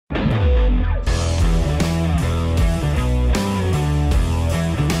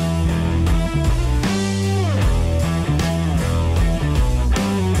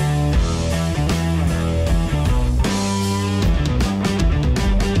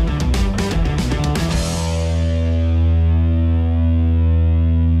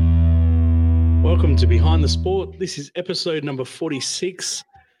welcome to Behind the Sport. This is episode number 46.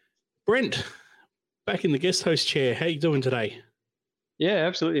 Brent, back in the guest host chair. How you doing today? Yeah,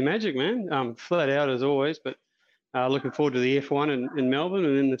 absolutely magic, man. Flat out as always, but looking forward to the F1 in Melbourne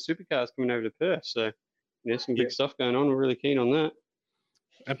and then the supercars coming over to Perth. So, some big stuff going on. We're really keen on that.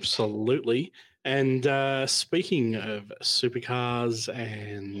 Absolutely. And speaking of supercars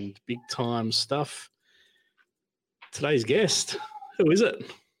and big time stuff, today's guest, who is it?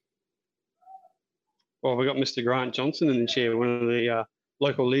 Well, we've got Mr. Grant Johnson in the chair, one of the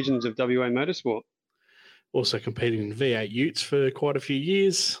local legends of WA motorsport. Also competing in V8 Utes for quite a few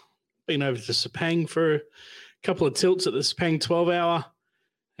years. Been over to Sepang for a couple of tilts at the Sepang 12 hour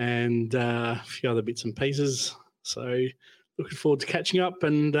and a few other bits and pieces. So looking forward to catching up.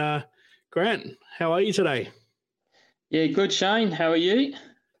 And Grant, how are you today? Yeah, good, Shane. How are you?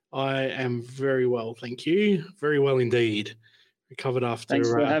 I am very well, thank you. Very well indeed. Recovered after.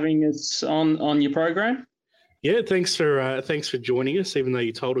 Thanks for having us on your program. Yeah, thanks for joining us. Even though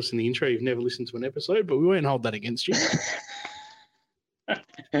you told us in the intro you've never listened to an episode, but we won't hold that against you.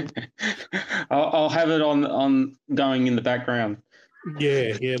 I'll have it on going in the background.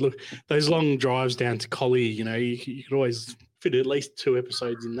 Yeah. Look, those long drives down to Collie, you could always fit at least 2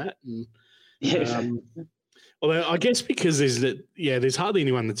 episodes in that. And although I guess because there's hardly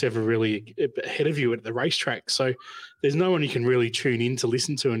anyone that's ever really ahead of you at the racetrack, so there's no one you can really tune in to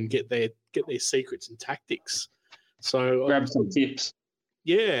listen to and get their secrets and tactics. So grab some tips.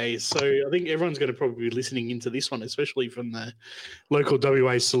 Yeah, so I think everyone's going to probably be listening into this one, especially from the local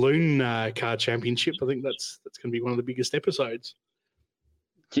WA Saloon Car Championship. I think that's going to be one of the biggest episodes.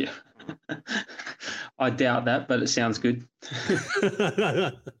 Yeah, I doubt that, but it sounds good.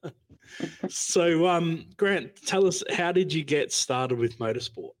 So, Grant, tell us, how did you get started with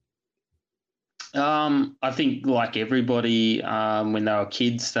motorsport? I think like everybody, when they were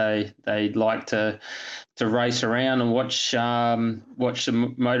kids, they like to race around and watch some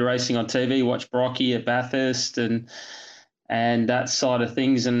motor racing on TV, watch Brocky at Bathurst and that side of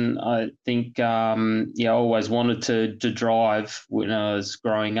things. And I think I always wanted to drive when I was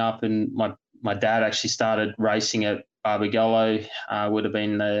growing up. And my dad actually started racing at Barbagallo, would have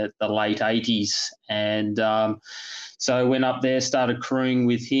been the late 80s. And so I went up there, started crewing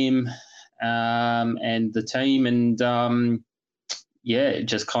with him and the team. And, it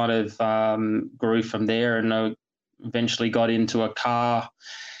just kind of grew from there. And I eventually got into a car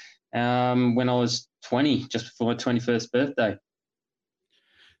when I was 20, just before my 21st birthday.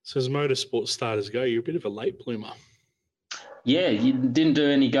 So as motorsport starters go, you're a bit of a late bloomer. Yeah, you didn't do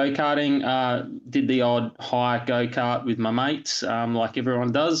any go-karting. Did the odd hire go-kart with my mates, like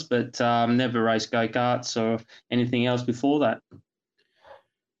everyone does, but never raced go-karts or anything else before that.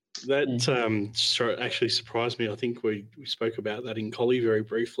 That actually surprised me. I think we spoke about that in Collie very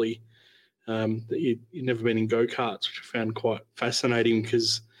briefly, that you'd never been in go-karts, which I found quite fascinating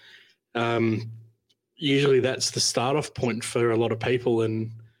because usually that's the start-off point for a lot of people, and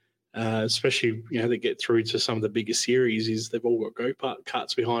especially, they get through to some of the bigger series, is they've all got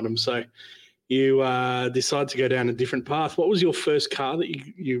go-karts behind them. So you decide to go down a different path. What was your first car that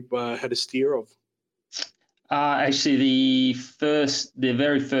you had a steer of? Actually, the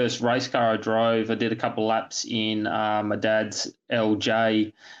very first race car I drove, I did a couple laps in my dad's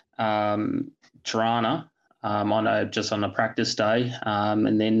LJ Tirana. Just on a practice day.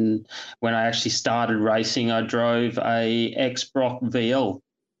 And then when I actually started racing, I drove a X-Brock VL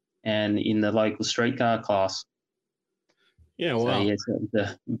and in the local street car class. Yeah, wow. So, so it was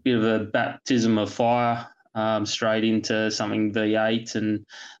a bit of a baptism of fire, straight into something V8 and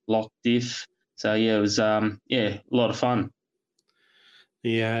lock diff. So, it was, a lot of fun.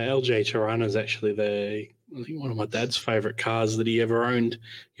 The LJ Tirana is actually I think one of my dad's favourite cars that he ever owned.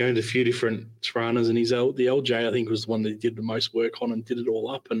 He owned a few different Tiranas, and the LJ, I think, was the one that he did the most work on and did it all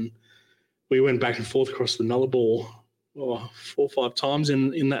up. And we went back and forth across the Nullarbor 4 or 5 times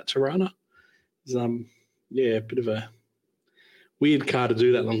in that Tirana. It was, a bit of a weird car to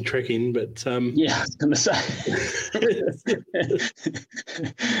do that long trek in, but... I was going to say.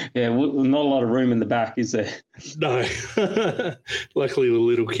 Not a lot of room in the back, is there? No. Luckily, we were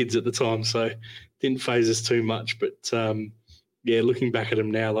little kids at the time, so didn't phase us too much. But, looking back at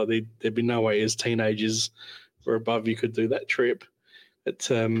them now, like there'd be no way as teenagers or above you could do that trip. But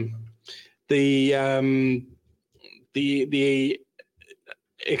the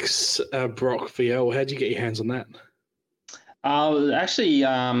X-Brock VL, how'd you get your hands on that? It actually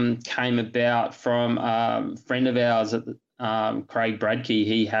came about from a friend of ours, Craig Bradkey.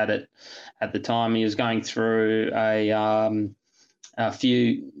 He had it at the time. He was going through a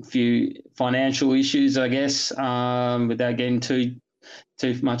few financial issues, I guess, without getting too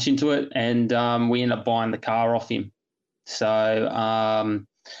too much into it, and we ended up buying the car off him. So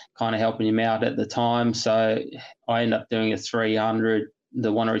kind of helping him out at the time. So I ended up doing a 300,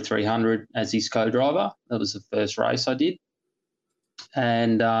 the Wanneroo 300 as his co-driver. That was the first race I did,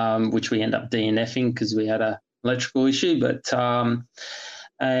 and which we ended up DNFing because we had a electrical issue. But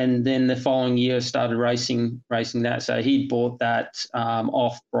and then the following year I started racing that. So he'd bought that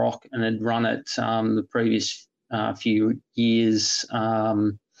off Brock and had run it the previous few years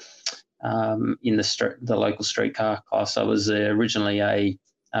in the local streetcar class. I was originally a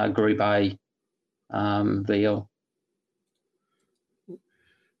Group A VL.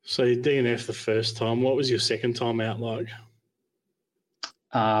 So you DNF the first time. What was your second time out like?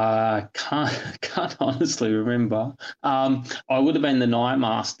 Can't honestly remember. I would have been the Night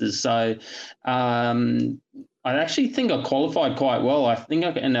Masters. So I actually think I qualified quite well. I think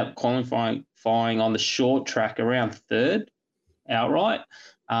I ended up qualifying on the short track around third outright.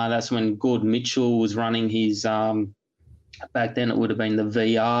 That's when Gord Mitchell was running his, back then it would have been the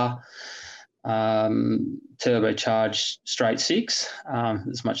VR turbocharged straight six,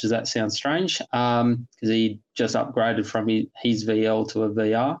 as much as that sounds strange, because he just upgraded from his VL to a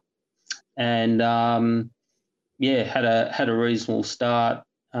VR. And, had a reasonable start,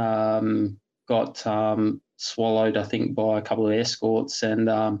 got swallowed, I think, by a couple of escorts, and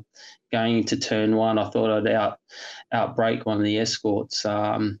going into turn one, I thought I'd outbrake one of the escorts.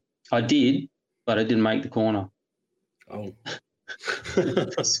 I did, but I didn't make the corner. Oh.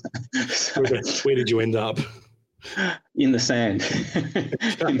 Where did you end up? In the sand.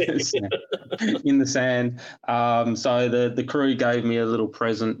 In the sand. So the crew gave me a little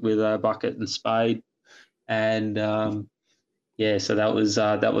present with a bucket and spade, and so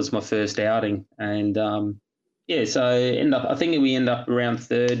that was my first outing, and so I think we end up around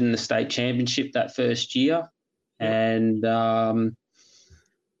third in the state championship that first year, and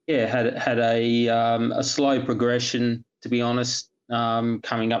had a slow progression, to be honest,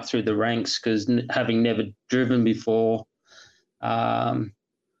 coming up through the ranks, because having never driven before, I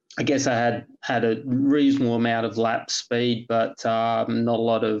guess I had a reasonable amount of lap speed, but not a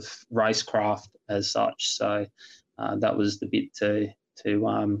lot of racecraft as such. So that was the bit to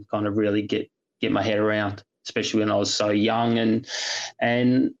kind of really get my head around, especially when I was so young, and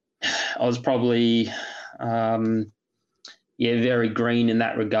I was probably very green in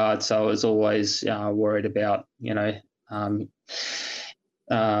that regard. So I was always worried about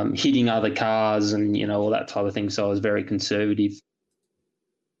hitting other cars and all that type of thing. So I was very conservative.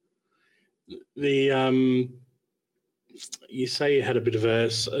 You say you had a bit of a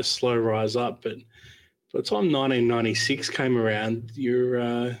slow rise up, but by the time 1996 came around,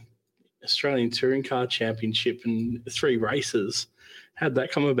 your Australian Touring Car Championship and 3 races, how'd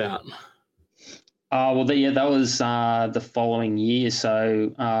that come about? That was the following year.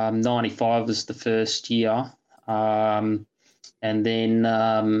 So 95 was the first year. And then,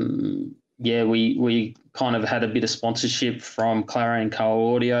 we kind of had a bit of sponsorship from Clarion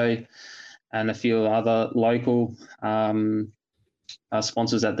Co Audio and a few other local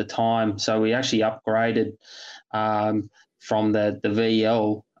sponsors at the time. So we actually upgraded from the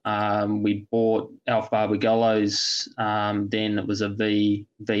VL. We bought Alf Barbagallo's, then it was a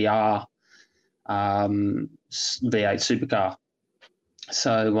VR V8 supercar.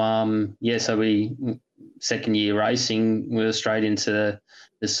 So, so we, second year racing, we were straight into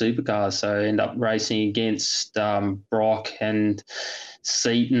the supercars. So I ended up racing against Brock and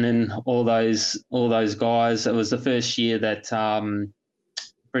Seaton and all those guys. It was the first year that,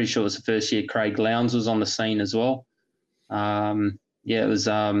 pretty sure it was the first year Craig Lowndes was on the scene as well. It was,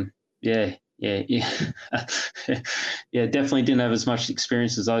 definitely didn't have as much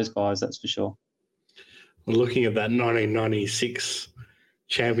experience as those guys, that's for sure. Well, looking at that 1996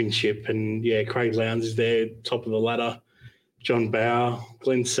 championship, and Craig Lowndes is there, top of the ladder. John Bauer,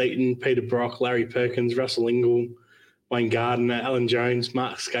 Glenn Seaton, Peter Brock, Larry Perkins, Russell Ingall, Wayne Gardner, Alan Jones,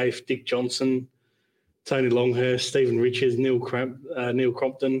 Mark Scaife, Dick Johnson, Tony Longhurst, Stephen Richards, Neil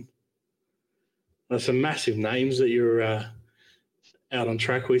Crompton. There's some massive names that you're out on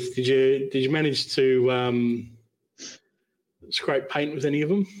track with. Did you manage to scrape paint with any of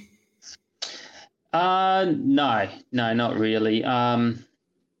them? No, not really.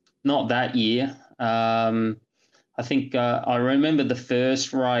 Not that year. I think I remember the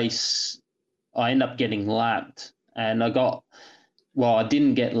first race, I ended up getting lapped, and I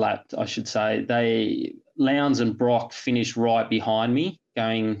didn't get lapped, I should say. Lowndes and Brock finished right behind me,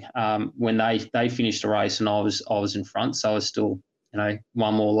 going when they finished the race, and I was in front, so I was still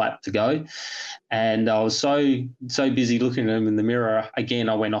one more lap to go, and I was so busy looking at them in the mirror. Again,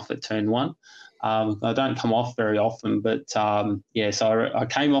 I went off at turn one. I don't come off very often, but so I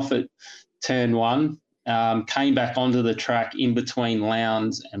came off at turn 1, came back onto the track in between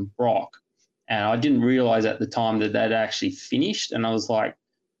Lowndes and Brock. And I didn't realise at the time that they'd actually finished, and I was like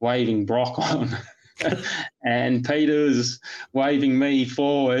waving Brock on. And Peter was waving me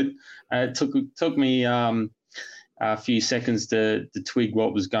forward. It took me a few seconds to twig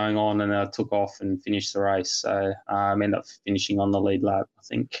what was going on, and I took off and finished the race. So I ended up finishing on the lead lap, I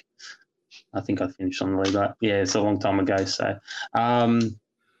think. I finished on the lead lap. Yeah, it's a long time ago. So, so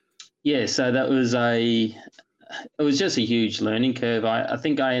that was it was just a huge learning curve. I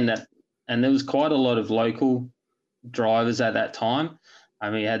think I ended up, and there was quite a lot of local drivers at that time.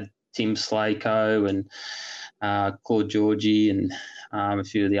 We had Tim Slako and Claude Georgie and a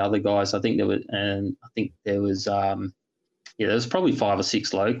few of the other guys. I think there was there was probably 5 or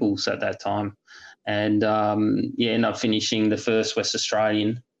 6 locals at that time, and ended up finishing the first West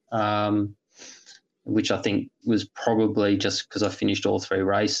Australian, which I think was probably just because I finished all 3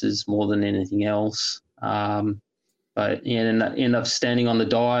 races more than anything else. But ended up standing on the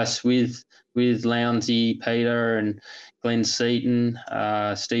dais with Lounsey, Peter, and Glenn Seaton,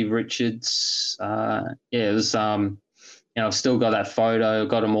 Steve Richards. It was. I've still got that photo.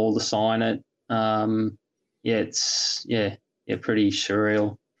 Got them all to sign it. It's pretty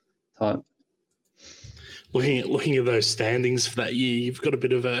surreal type. Looking at those standings for that year, you've got a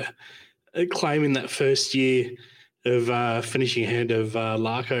bit of a claim in that first year of finishing ahead of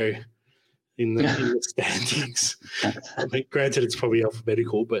Larko in the standings. I mean, granted, it's probably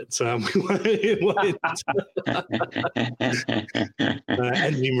alphabetical, but we won't.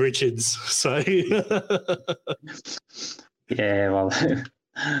 And Jim Richards. So yeah, well,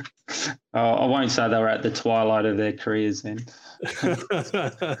 I won't say they were at the twilight of their careers then.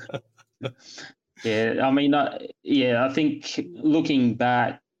 Yeah, I mean, I think looking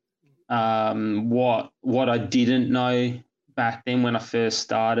back, what I didn't know back then when I first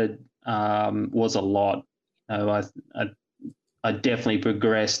started was a lot. I definitely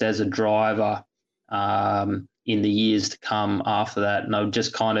progressed as a driver in the years to come after that, and I would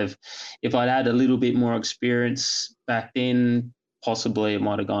just kind of, if I'd had a little bit more experience back then, possibly it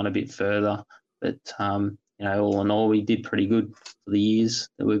might have gone a bit further. But all in all, we did pretty good for the years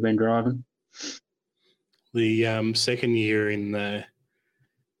that we've been driving. The second year in the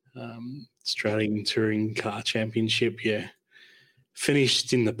Australian Touring Car Championship,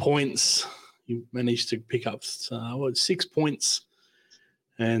 finished in the points. You managed to pick up 6 points,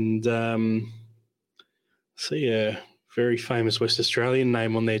 and see a very famous West Australian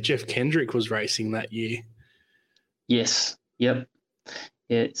name on there. Jeff Kendrick was racing that year. Yes. Yep.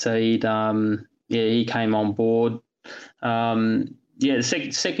 Yeah. So he came on board.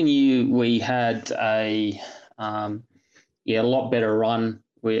 The second year we had a lot better run.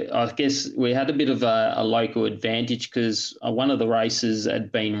 I guess we had a bit of a local advantage because one of the races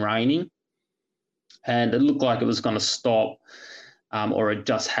had been raining, and it looked like it was going to stop, or it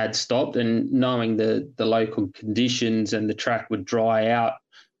just had stopped. And knowing the local conditions and the track would dry out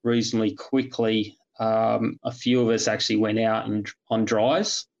reasonably quickly, a few of us actually went out on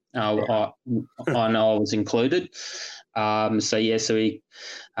dries. I know I was included. I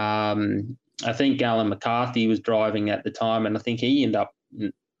think Alan McCarthy was driving at the time, and I think he ended up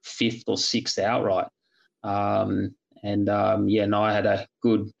 5th or 6th outright. I had a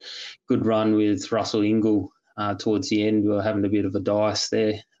good run with Russell Ingle towards the end. We were having a bit of a dice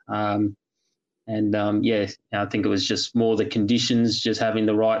there. I think it was just more the conditions, just having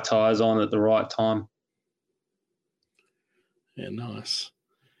the right tyres on at the right time. Yeah, nice.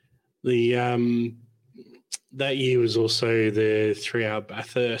 The that year was also the 3-hour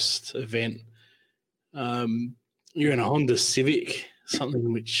Bathurst event. You're in a Honda Civic,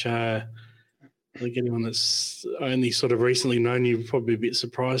 something which I think anyone that's only sort of recently known you probably a bit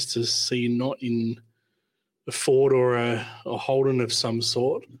surprised to see you not in a Ford or a Holden of some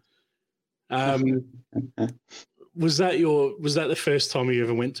sort. Was that the first time you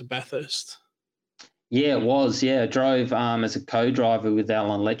ever went to Bathurst? Yeah, it was. Yeah, I drove as a co-driver with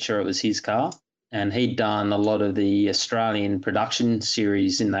Alan Letcher. It was his car, and he'd done a lot of the Australian production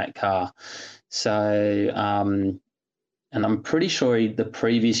series in that car. So, and I'm pretty sure the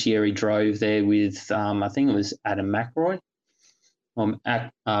previous year he drove there with, I think it was Adam McRoy,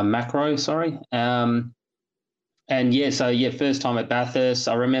 Macro, sorry. First time at Bathurst.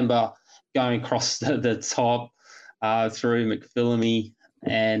 I remember going across the top through McPhillamy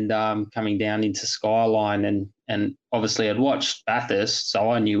and coming down into Skyline, and obviously I'd watched Bathurst,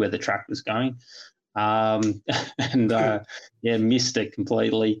 so I knew where the track was going. Missed it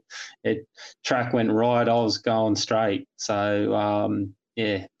completely. Track went right, I was going straight. So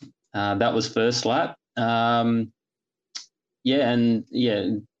That was first lap.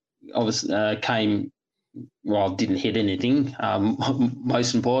 Obviously didn't hit anything,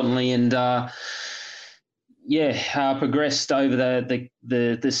 most importantly, and progressed over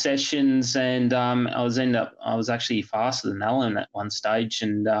the sessions, and I was actually faster than Alan at one stage,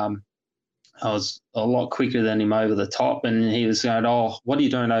 and I was a lot quicker than him over the top, and he was going, "Oh, what are you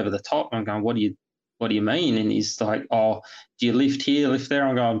doing over the top?" I'm going, "What do you mean?" And he's like, "Oh, do you lift here, lift there?"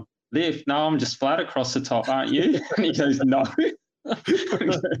 I'm going, "Lift? No, I'm just flat across the top, aren't you?" And he goes, "No."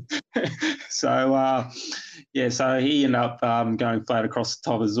 So he ended up going flat across the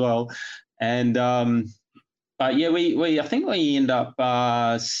top as well, and but yeah, I think we ended up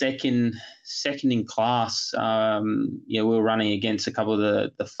second in class. We were running against a couple of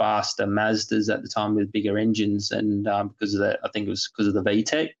the faster Mazdas at the time with bigger engines, and because of I think it was because of the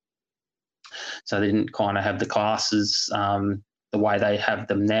VTEC, so they didn't kind of have the classes the way they have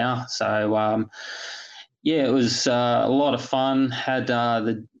them now. So it was a lot of fun. Had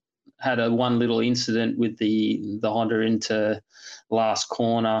a one little incident with the Honda into last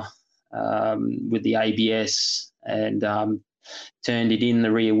corner with the ABS, and turned it in.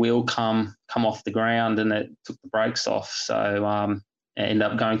 The rear wheel come off the ground, and it took the brakes off. So I ended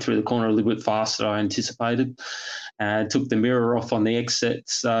up going through the corner a little bit faster than I anticipated. Took the mirror off on the exit.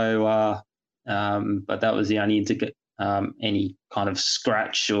 So, but that was the only any kind of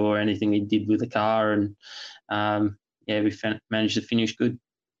scratch or anything we did with the car, and we managed to finish good.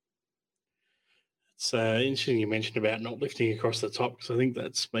 It's interesting you mentioned about not lifting across the top, because I think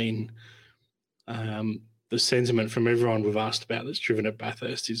that's been the sentiment from everyone we've asked about that's driven at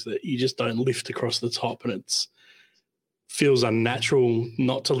Bathurst, is that you just don't lift across the top, and it feels unnatural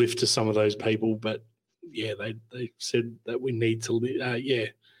not to lift to some of those people. But yeah, they said that we need to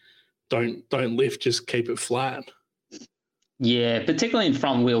don't lift, just keep it flat. Yeah, particularly in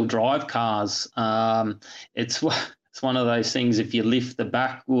front wheel drive cars, it's one of those things. If you lift, the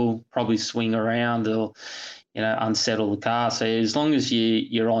back will probably swing around or unsettle the car. So as long as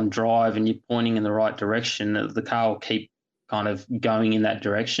you're on drive and you're pointing in the right direction, the car will keep kind of going in that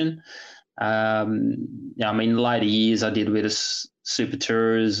direction. Later years I did a bit of Super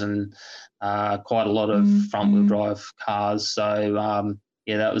Tours and quite a lot of front wheel drive cars. So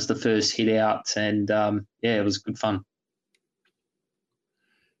that was the first hit out, and it was good fun.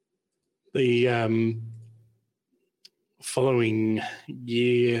 The following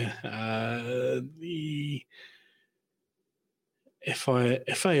year, the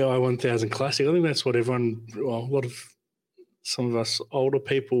FAI 1000 Classic, I think that's what some of us older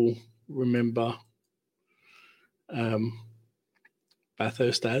people remember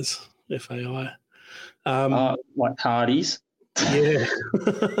Bathurst as FAI. Like Hardy's? Yeah.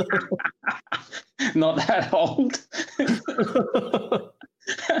 Not that old.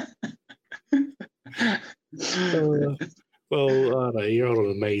 Well, I don't know, you're older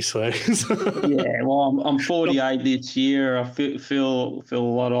than me, so. Yeah, well, I'm 48 this year. I feel a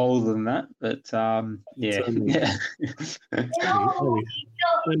lot older than that, but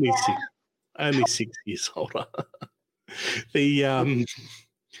only 6 years older.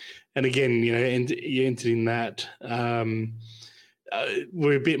 And again, you entered in that.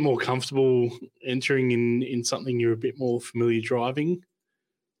 We're a bit more comfortable entering in something you're a bit more familiar driving.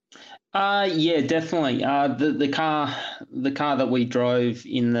 Yeah, definitely. The car that we drove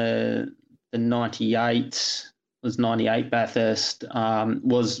in the 98 was 98 Bathurst,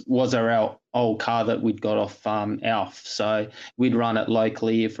 was our old car that we'd got off Alf. So we'd run it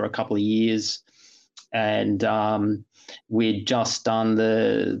locally for a couple of years, and we'd just done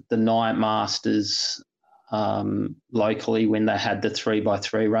the Night Masters locally when they had the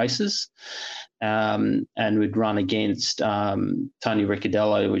 3x3 races. And we'd run against Tony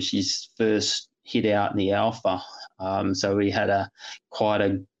Ricciardello, which is first hit out in the Alpha. So we had quite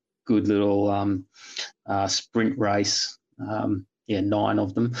a good little sprint race. 9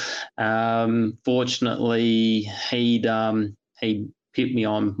 of them. Fortunately, he pipped me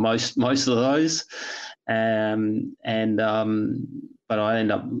on most of those, but I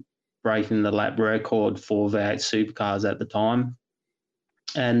ended up breaking the lap record for V8 supercars at the time.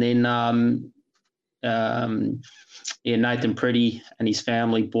 And then Nathan Pretty and his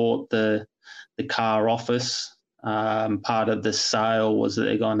family bought the car office. Part of the sale was that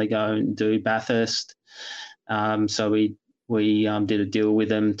they're going to go and do Bathurst. So we did a deal with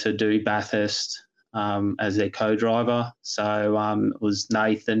them to do Bathurst as their co-driver. So it was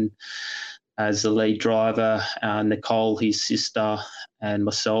Nathan as the lead driver, Nicole, his sister, and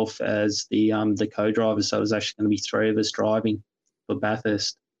myself as the co-driver. So it was actually going to be 3 of us driving for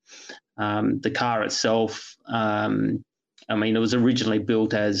Bathurst. The car itself I mean, it was originally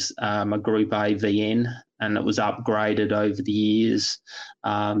built as a Group A VN, and it was upgraded over the years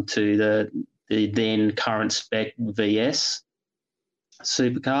to the then current spec VS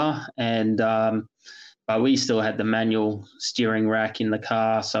supercar. And but we still had the manual steering rack in the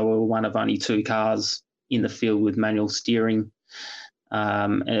car, so we were one of only 2 cars in the field with manual steering.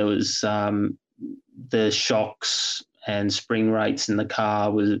 And it was the shocks and spring rates in the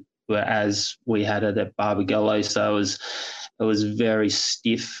car were as we had it at Barbagallo, so it was very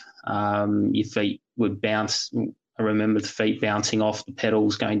stiff. Your feet would bounce. I remember the feet bouncing off the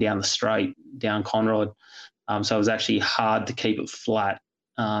pedals going down the straight, down Conrod. So it was actually hard to keep it flat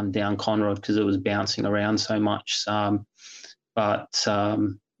down Conrod because it was bouncing around so much. But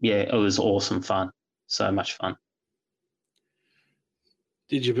it was awesome fun. So much fun.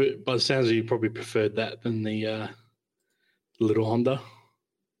 Did you, by the sounds of it, you probably preferred that than the little Honda?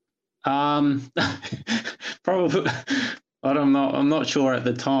 Probably, I'm not sure at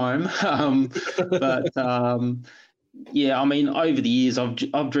the time. But I mean, over the years,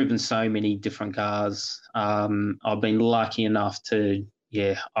 I've driven so many different cars. I've been lucky enough to,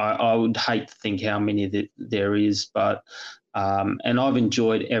 I would hate to think how many there is, but and I've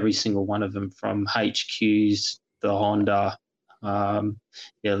enjoyed every single one of them, from HQs, the Honda,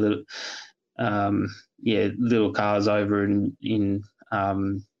 little cars over in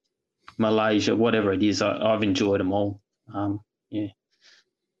Malaysia, whatever it is. I've enjoyed them all.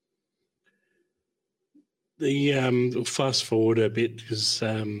 The fast forward a bit, because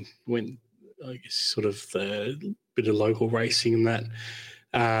went, I guess, sort of a bit of local racing and that,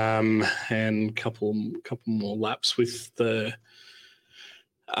 and couple more laps with the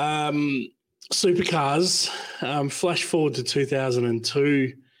supercars. Flash forward to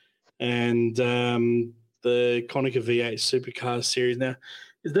 2002 and the Konica V8 Supercars series. Now,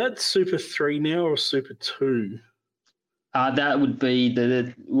 is that Super 3 now or Super 2? That would be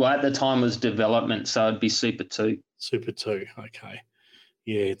at the time was development, so it'd be Super 2. Super 2, okay.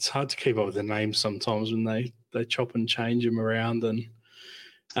 Yeah, it's hard to keep up with the names sometimes when they chop and change them around.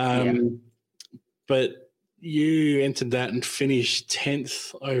 And but you entered that and finished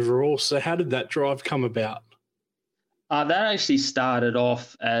 10th overall. So how did that drive come about? That actually started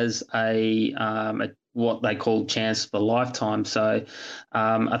off as a what they called Chance of a Lifetime. So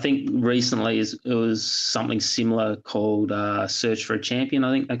I think recently it was something similar called Search for a Champion,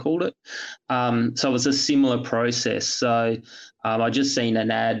 I think they called it. So it was a similar process. So I just seen an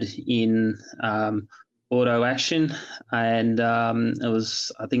ad in Auto Action, and I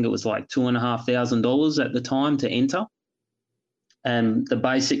think it was like $2,500 at the time to enter. And the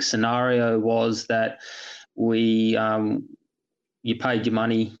basic scenario was that you paid your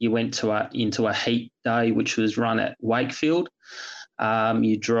money, you went into a heat day, which was run at Wakefield.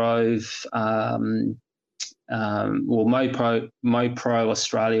 You drove, MoPro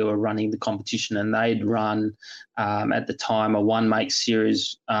Australia were running the competition, and they'd run at the time a one-make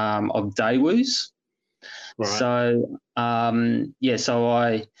series of Daewoo's. Right. So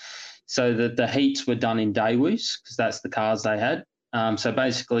the heats were done in Daewoo's because that's the cars they had. So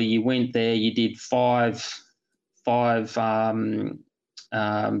basically, you went there, you did five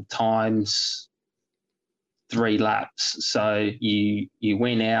times 3 laps. So you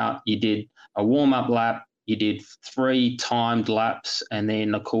went out, you did a warm-up lap, you did 3 timed laps, and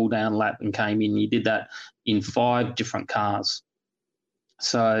then a cool-down lap, and came in. You did that in 5 different cars.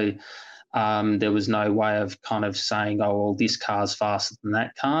 So there was no way of kind of saying, oh, well, this car's faster than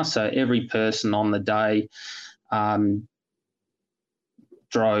that car. So every person on the day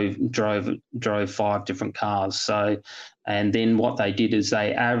drove 5 different cars. So, and then what they did is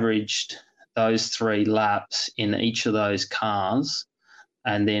they averaged those 3 laps in each of those cars,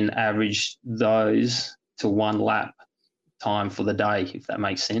 and then averaged those to 1 lap time for the day, if that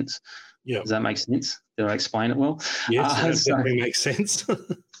makes sense. Yeah. Does that make sense? Did I explain it well? Yes, that definitely makes sense.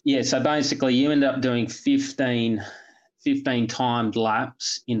 Yeah, so basically you end up doing 15 timed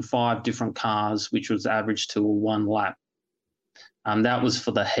laps in 5 different cars, which was averaged to 1 lap. That was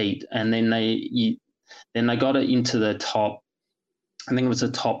for the heat, and then they got it into the top. I think it was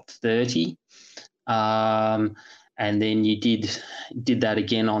the top 30, and then you did that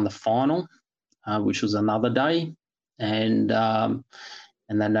again on the final, which was another day, and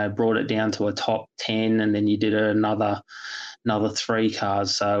then they brought it down to a top 10, and then you did another 3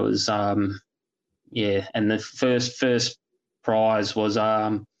 cars. So it was and the first prize was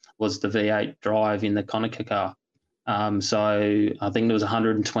the V8 drive in the Konica car. So I think there was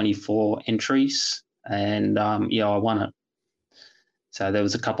 124 entries, and I won it. So there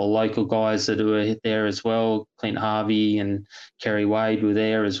was a couple of local guys that were there as well. Clint Harvey and Kerry Wade were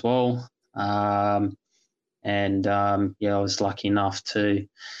there as well. And I was lucky enough to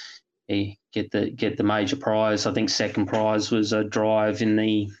get the major prize. I think second prize was a drive in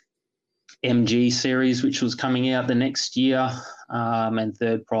the MG series, which was coming out the next year, and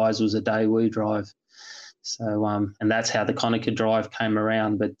third prize was a Daewoo drive. So, and that's how the Konica drive came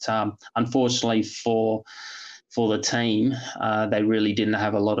around. But unfortunately for the team, they really didn't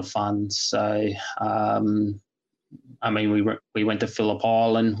have a lot of funds. So, we went to Phillip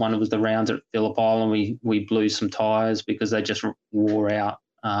Island. One was the rounds at Phillip Island. We blew some tyres because they just wore out.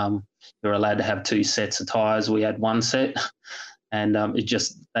 We were allowed to have 2 sets of tyres. We had 1 set. And they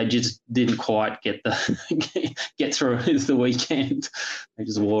just didn't quite get through the weekend. They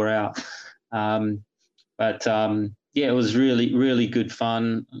just wore out. It was really, really good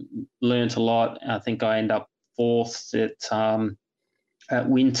fun. Learned a lot. I think I ended up 4th at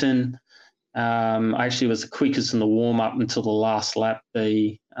Winton. I actually was the quickest in the warm up until the last lap.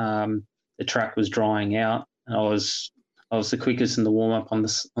 The track was drying out. And I was the quickest in the warm up on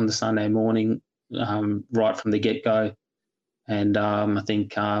the Sunday morning, right from the get go. And I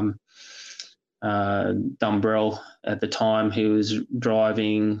think Dumbrell at the time, who was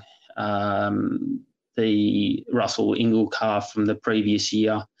driving the Russell Ingall car from the previous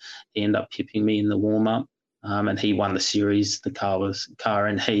year, he ended up pipping me in the warm-up, and he won the series. The car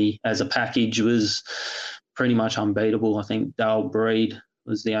and he, as a package, was pretty much unbeatable. I think Dale Breed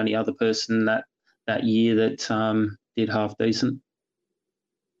was the only other person that year that did half decent.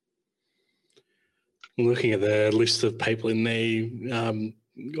 Looking at the list of people in there,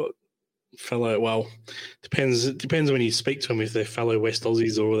 got fellow. Well, depends when you speak to them if they're fellow West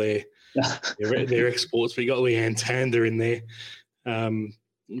Aussies or they're exports. But you got Leanne Tander in there.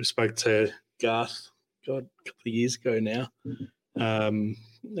 We spoke to Garth, a couple of years ago now, and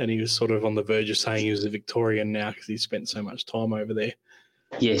he was sort of on the verge of saying he was a Victorian now because he spent so much time over there.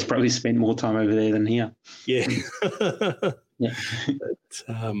 Yeah, he's probably spent more time over there than here. Yeah. Yeah.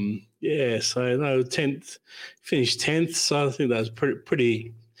 But, so no, 10th, finished 10th. So I think that was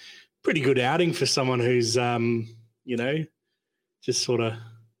pretty good outing for someone who's, just sort of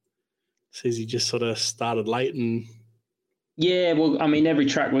says he just sort of started late and. Yeah, well, I mean, every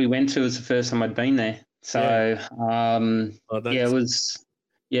track we went to was the first time I'd been there. So, it was.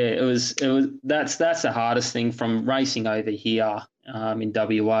 That's the hardest thing from racing over here in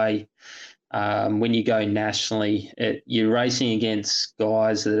WA. When you go nationally, you're racing against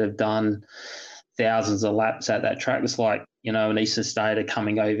guys that have done thousands of laps at that track. It's like, an Eastern Stater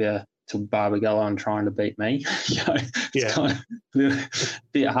coming over to Barbagallo and trying to beat me. It's kind of a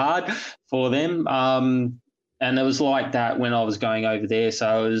bit hard for them. And it was like that when I was going over there. So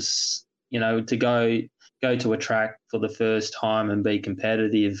I was, to go to a track for the first time and be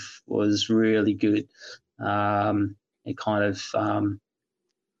competitive was really good. It kind of, I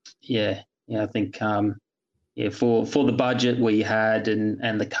think, for the budget we had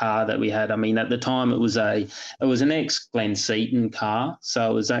and the car that we had. I mean, at the time it was an ex-Glenn Seaton car,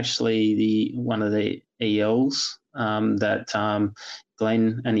 so it was actually one of the ELs that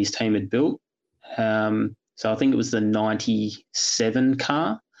Glenn and his team had built. So I think it was the 97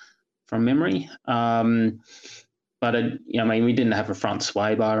 car from memory. But we didn't have a front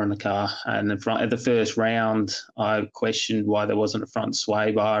sway bar on the car, and at the first round, I questioned why there wasn't a front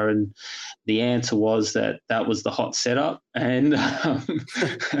sway bar, and the answer was that was the hot setup. And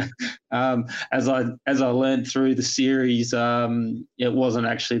as I learned through the series, it wasn't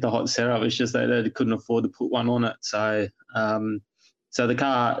actually the hot setup. It's just that they couldn't afford to put one on it. So the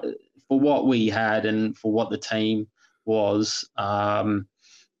car, for what we had and for what the team was.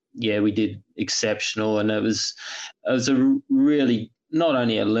 We did exceptional, and it was a really not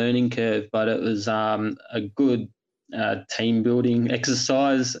only a learning curve, but it was a good team building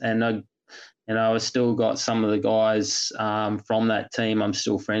exercise. And I still got some of the guys from that team I'm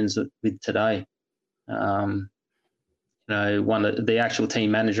still friends with today. One of the actual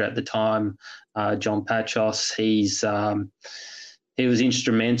team manager at the time, John Pachos, he was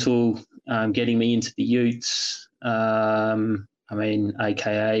instrumental getting me into the Utes.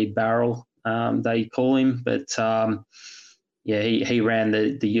 AKA Barrel, they call him. But, he ran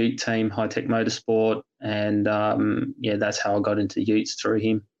the Ute team, High Tech Motorsport, and, that's how I got into Utes through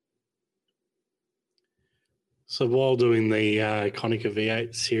him. So while doing the Konica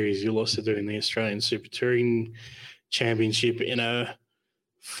V8 series, you're also doing the Australian Super Touring Championship in a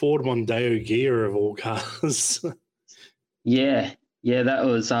Ford Mondeo Ghia of all cars. Yeah, that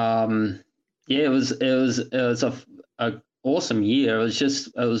was it was a awesome year. It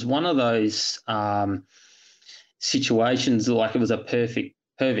was one of those situations, like it was a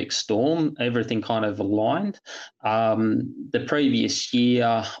perfect storm. Everything kind of aligned. The previous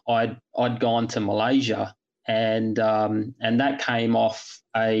year, I'd gone to Malaysia and that came off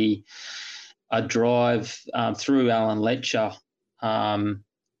a drive through Alan Letcher.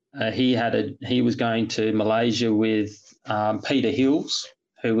 He was going to Malaysia with Peter Hills,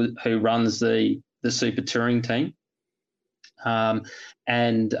 who runs the Super Touring team, and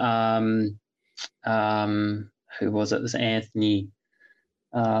who was it? It was Anthony.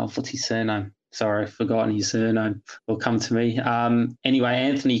 What's his surname? Sorry, I've forgotten his surname. Will come to me. Anyway,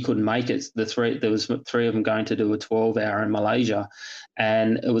 Anthony couldn't make it. There was three of them going to do a 12-hour in Malaysia,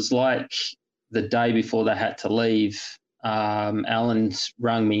 and it was like the day before they had to leave. Alan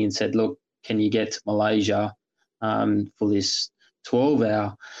rang me and said, "Look, can you get to Malaysia for this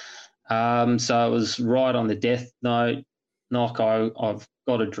 12-hour?" So it was right on the death note. I've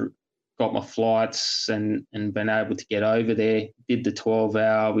got my flights and been able to get over there. Did the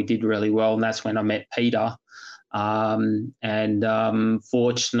 12-hour. We did really well, and that's when I met Peter.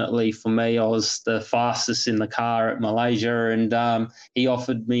 Fortunately for me, I was the fastest in the car at Malaysia, and he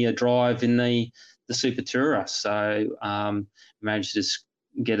offered me a drive in the Super Tourer. So managed to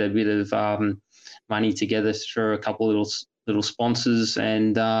get a bit of money together through a couple of little sponsors,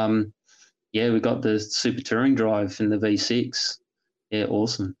 and we got the Super Touring drive in the V6. Yeah,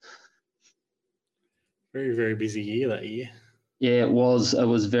 awesome. Very, very busy year that year. Yeah, it was. It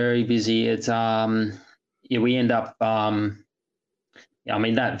was very busy. It's we end up. That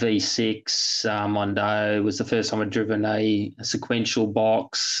V6 one day was the first time I'd driven a sequential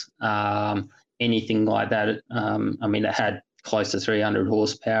box. Anything like that. It had close to 300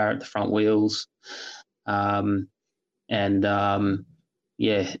 horsepower at the front wheels, that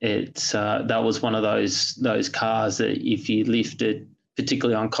was one of those cars that if you lifted,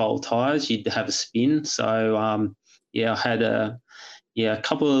 particularly on cold tyres, you'd have a spin. So I had a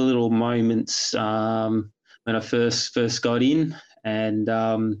couple of little moments when I first got in, and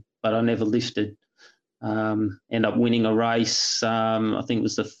but I never lifted. End up winning a race. I think it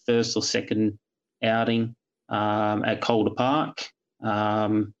was the first or second outing at Calder Park.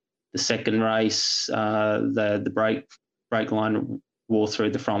 The second race, the brake line wore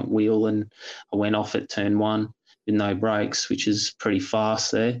through the front wheel, and I went off at turn 1 with no brakes, which is pretty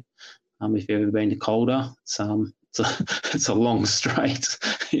fast there. If you've ever been to Calder, it's a long straight.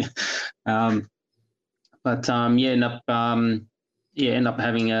 End up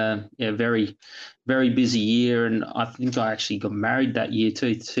having a very, very busy year, and I think I actually got married that year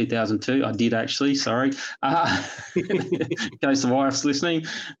too, 2002. I did actually, sorry. In case the wife's listening,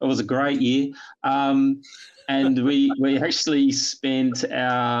 it was a great year. And we actually spent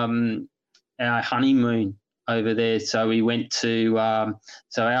our honeymoon over there. So we went to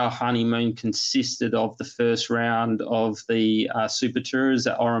so our honeymoon consisted of the first round of the Super Tours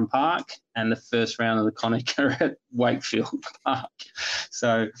at Oran Park and the first round of the Konica at Wakefield Park.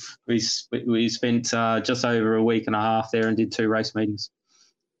 So we spent just over a week and a half there and did 2 race meetings.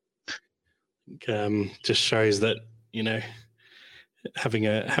 Just shows that, having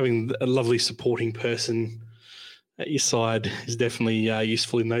a lovely supporting person at your side is definitely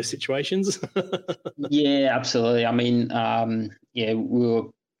useful in those situations. Yeah, absolutely. We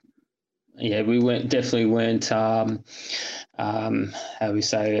weren't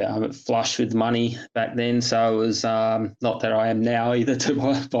flush with money back then. So it was not that I am now either,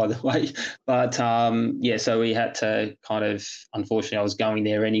 by the way. But so we had to kind of, unfortunately, I was going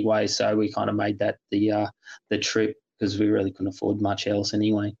there anyway, so we kind of made that the trip because we really couldn't afford much else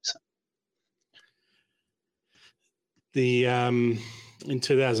anyway. So. In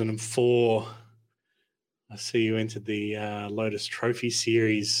 2004, I see you entered the Lotus Trophy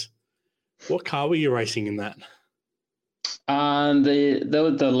Series. What car were you racing in that?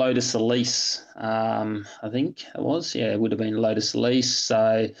 The Lotus Elise, I think it was. Yeah, it would have been Lotus Elise.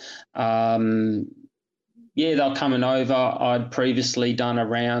 So, they were coming over. I'd previously done a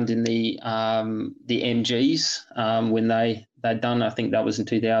round in the MGs when they'd done. I think that was in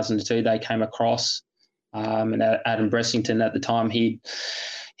 2002. They came across. And Adam Bressington at the time, he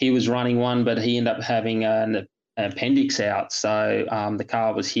was running one, but he ended up having an appendix out. So the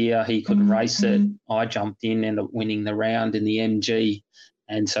car was here. He couldn't race it. I jumped in, ended up winning the round in the MG.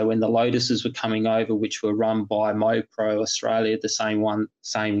 And so when the Lotuses were coming over, which were run by MoPro Australia, the same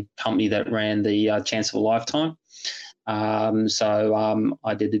company that ran the Chance of a Lifetime. I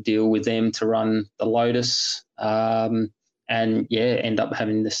did a deal with them to run the Lotus end up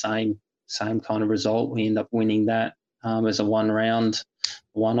having the same kind of result. We end up winning that as a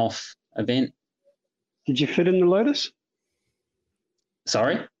one-off event. Did you fit in the Lotus?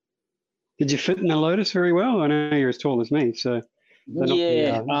 Sorry? Did you fit in the Lotus very well? I know you're as tall as me, so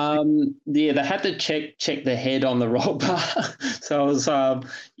Yeah, they had to check the head on the roll bar. So I was, so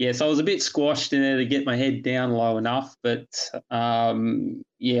I was a bit squashed in there to get my head down low enough. But I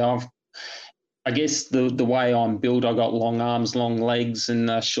guess the way I'm built, I got long arms, long legs, and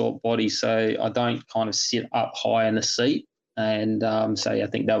a short body, so I don't kind of sit up high in the seat. And I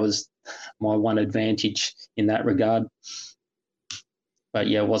think that was my one advantage in that regard. But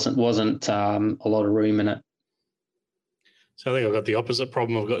yeah, wasn't a lot of room in it. So I think I've got the opposite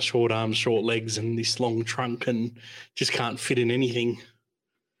problem. I've got short arms, short legs, and this long trunk, and just can't fit in anything.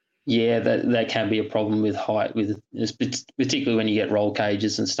 Yeah, that can be a problem with height, particularly when you get roll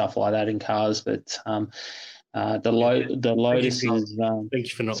cages and stuff like that in cars. But the Lotus is. Thank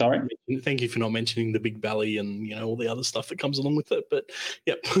you for not. Sorry. Thank you for not mentioning the big belly and all the other stuff that comes along with it. But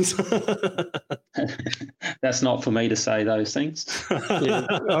yep. That's not for me to say those things. Yeah,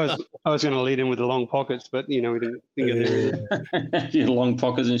 I was going to lead in with the long pockets, but we didn't think of that. Your long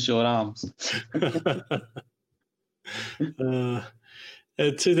pockets and short arms.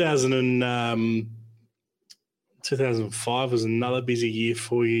 2005 was another busy year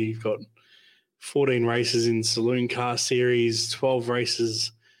for you. You've got 14 races in Saloon Car Series, 12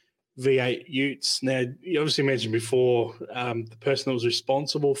 races V8 Utes. Now, you obviously mentioned before the person that was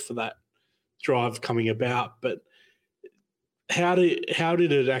responsible for that drive coming about, but how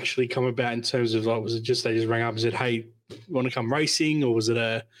did it actually come about in terms of, like, was it just they just rang up and said, hey, you want to come racing, or was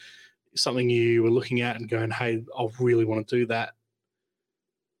it something you were looking at and going, hey, I really want to do that?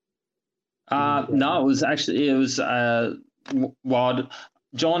 No, it was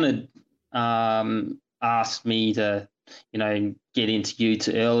John had asked me to, get into Utes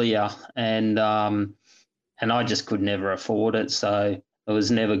earlier, and I just could never afford it, so it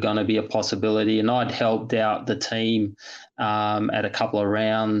was never going to be a possibility. And I'd helped out the team at a couple of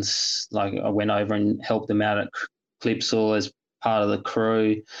rounds. Like, I went over and helped them out at Clipsal as part of the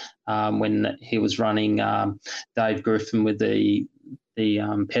crew when he was running Dave Griffin with the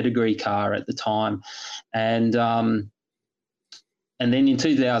pedigree car at the time, and then in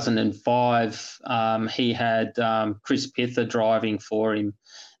 2005 he had Chris Pither driving for him,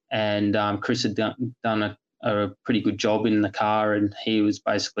 and Chris had done a pretty good job in the car, and he was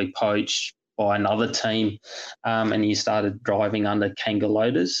basically poached by another team, and he started driving under Kanga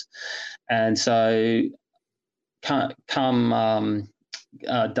Lotus. And so come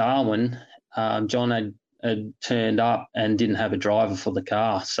Darwin, John had turned up and didn't have a driver for the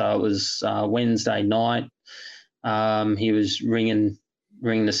car. So it was Wednesday night. He was ringing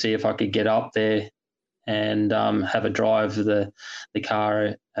to see if I could get up there and have a drive of the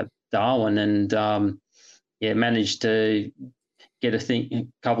car at Darwin, and managed to get a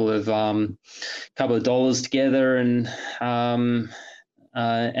couple of dollars together, and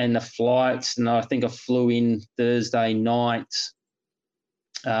the flights. And I think I flew in Thursday night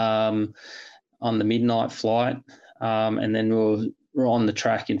on the midnight flight, and then we were on the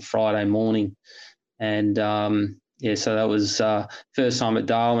track in Friday morning. And so that was first time at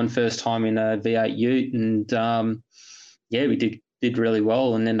Darwin, first time in a V8 Ute, and we did really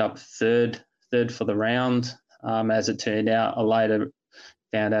well and ended up third for the round. As it turned out, I later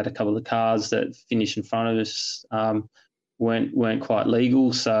found out a couple of the cars that finished in front of us weren't quite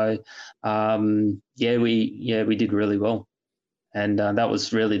legal. So we did really well. And that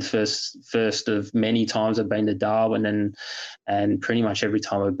was really the first of many times I've been to Darwin, and pretty much every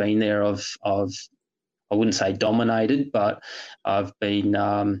time I've been there, I've I wouldn't say dominated, but I've been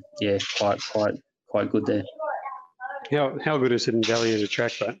quite good there. How good is Hidden Valley as a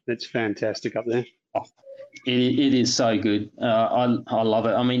track? But it's fantastic up there. Oh, it is so good. I love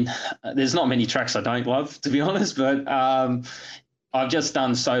it. I mean, there's not many tracks I don't love, to be honest, but I've just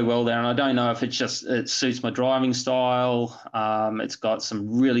done so well there, and I don't know if it suits my driving style. It's got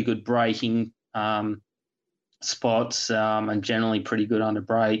some really good braking spots, and generally pretty good under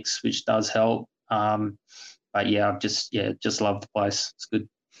brakes, which does help. But yeah, I've just love the place. It's good.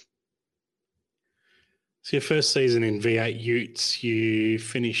 So your first season in V8 Utes, you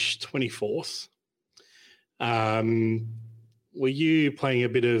finished 24th. Were you playing a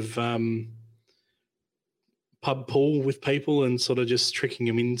bit of pub pool with people and sort of just tricking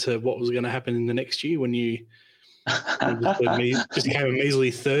them into what was going to happen in the next year when you just came a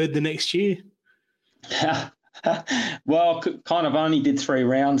measly third the next year? Well, kind of only did 3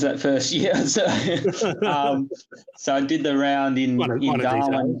 rounds that first year. So, so I did the round in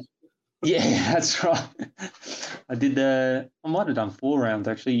Darwin. Yeah, that's right. I might have done 4 rounds,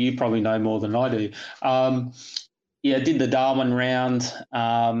 actually. You probably know more than I do. I did the Darwin round,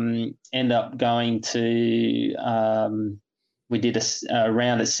 end up going to, we did a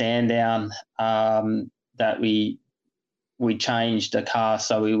round at Sandown that we we changed a car,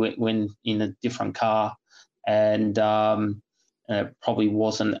 so we went in a different car, and it probably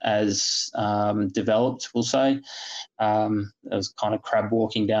wasn't as developed, we'll say. It was kind of crab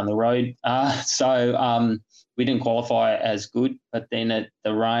walking down the road. So we didn't qualify as good, but then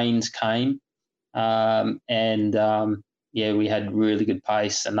the rains came, and we had really good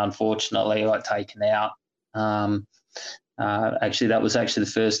pace, and unfortunately I got taken out. Actually, that was actually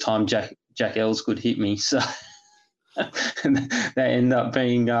the first time Jack Elsgood hit me, so that ended up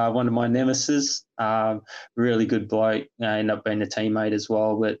being one of my nemesis. Really good bloke. Ended up being a teammate as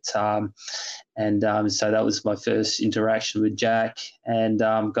well, but so that was my first interaction with Jack, and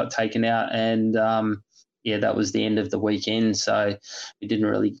got taken out, and that was the end of the weekend. So we didn't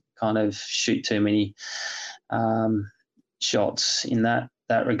really kind of shoot too many shots in that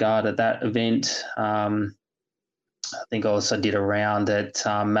regard at that event. I think I also did a round at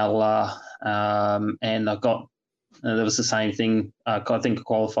Malala, and I got there was the same thing. I think I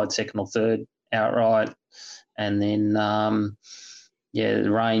qualified second or third outright, and then the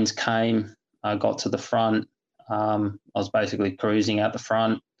rains came. I got to the front. I was basically cruising out the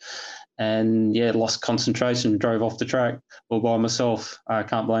front, and lost concentration, drove off the track all by myself. I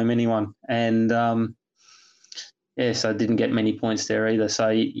can't blame anyone, and so I didn't get many points there either.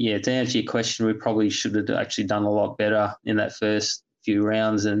 So to answer your question, we probably should have actually done a lot better in that first few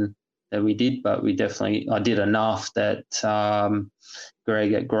rounds than we did, but I did enough that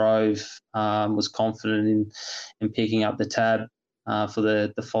Greg at Grove was confident in picking up the tab for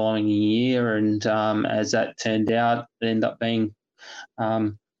the following year, and as that turned out, it ended up being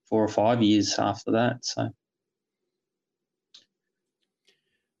 4 or 5 years after that. So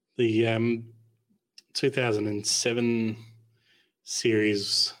the 2007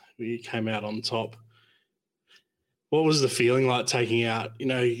 series, we came out on top. What was the feeling like taking out,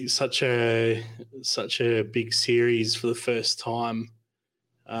 such a big series for the first time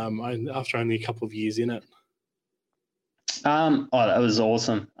after only a couple of years in it? That was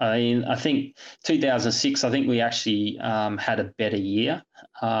awesome. I mean, I think 2006, I think we actually had a better year.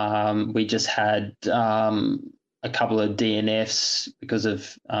 We just had a couple of DNFs because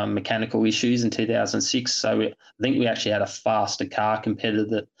of mechanical issues in 2006. So I think we actually had a faster car compared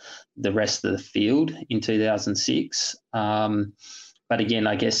to the rest of the field in 2006. But again,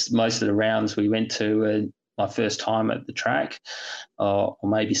 I guess most of the rounds we went to were my first time at the track, or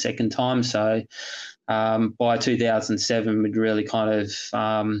maybe second time. So by 2007, we'd really kind of,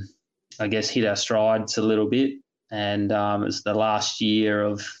 hit our strides a little bit. And it was the last year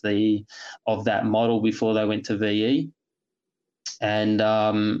of that model before they went to VE. And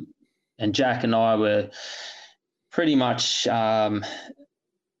Jack and I were pretty much toe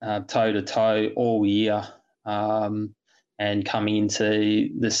to toe all year. And coming into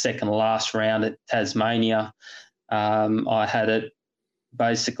the second last round at Tasmania, I had it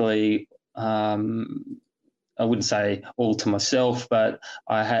basically. I wouldn't say all to myself, but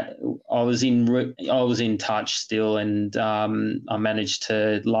I was in touch still, and I managed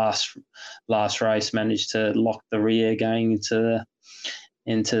to last race managed to lock the rear going into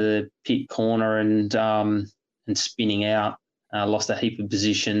the pit corner and spinning out. Lost a heap of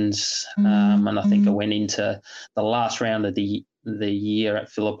positions, and I think I went into the last round of the year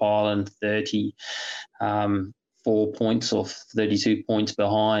at Phillip Island 34 points or 32 points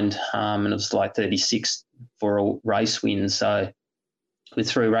behind, and it was like 36 for a race win. So with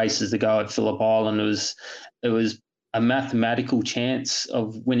 3 races to go at Phillip Island, it was a mathematical chance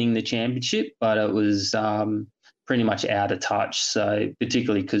of winning the championship, but it was pretty much out of touch. So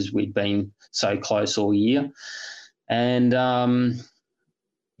particularly because we'd been so close all year, and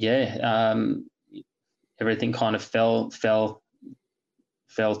everything kind of fell to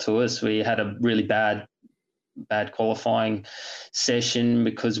us. We had a really bad qualifying session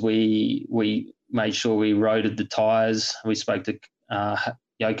because we made sure we roaded the tyres. We spoke to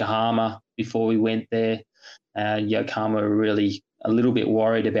Yokohama before we went there. Yokohama were really a little bit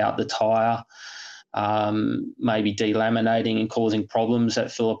worried about the tyre, maybe delaminating and causing problems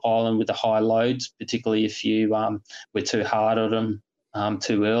at Phillip Island with the high loads, particularly if you were too hard on them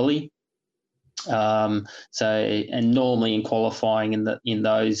too early. And normally in qualifying in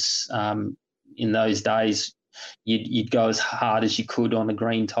those days, you'd go as hard as you could on a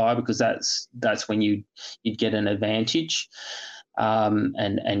green tyre because that's when you'd get an advantage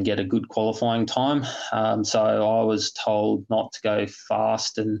and get a good qualifying time. So I was told not to go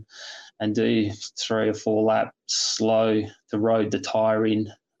fast and do 3 or 4 laps slow to road the tyre in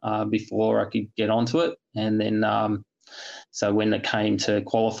before I could get onto it. And then so when it came to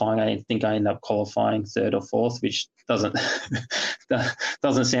qualifying, I think I ended up qualifying 3rd or 4th, which doesn't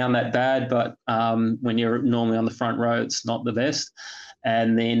doesn't sound that bad, but when you're normally on the front row, it's not the best.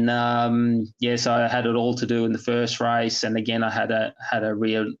 And then so I had it all to do in the first race, and again I had a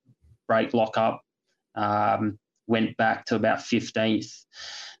rear brake lock up. Went back to about 15th.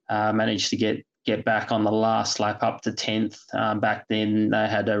 Managed to get back on the last lap up to 10th. Back then they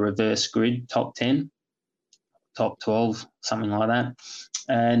had a reverse grid, top 10, top 12, something like that.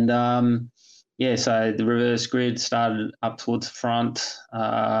 And so the reverse grid started up towards the front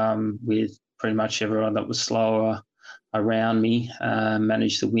with pretty much everyone that was slower around me.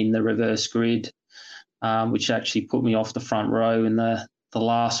 Managed to win the reverse grid, which actually put me off the front row in the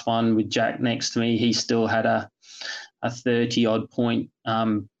last one with Jack next to me. He still had a 30-odd point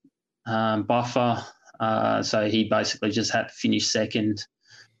buffer. So he basically just had to finish second,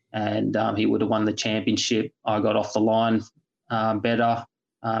 and he would have won the championship. I got off the line better.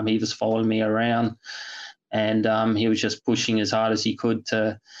 He was following me around, and he was just pushing as hard as he could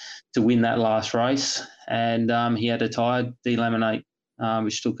to win that last race. And he had a tyre delaminate,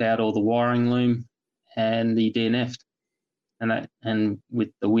 which took out all the wiring loom, and he DNF'd. And with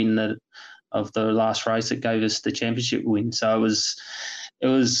the win of the last race, it gave us the championship win. So it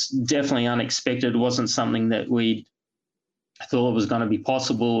was definitely unexpected. It wasn't something that we thought was going to be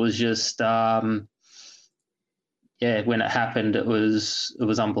possible. It was just, when it happened, it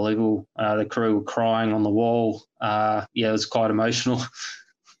was unbelievable. The crew were crying on the wall. It was quite emotional.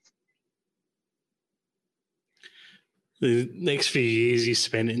 The next few years you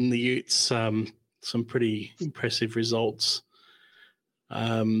spent in the Utes, some pretty impressive results.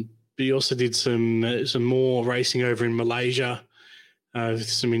 But you also did some more racing over in Malaysia,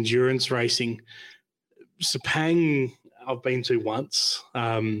 some endurance racing. Sepang I've been to once,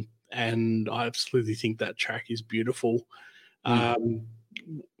 and I absolutely think that track is beautiful.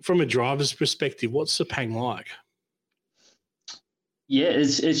 From a driver's perspective, what's Sepang like? Yeah,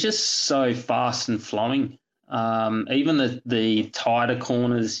 it's just so fast and flowing. Even the tighter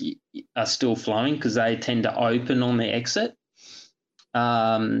corners are still flowing because they tend to open on the exit.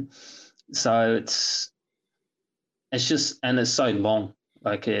 So it's just, and it's so long.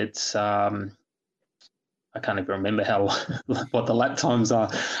 Like it's, I can't even remember what the lap times are.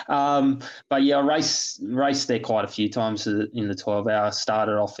 But yeah, I raced there quite a few times in the 12 hours.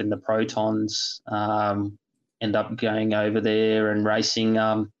 Started off in the Protons, end up going over there and racing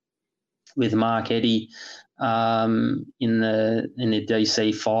with Mark Eddy in the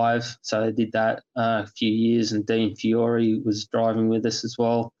DC5. So I did that a few years, and Dean Fiore was driving with us as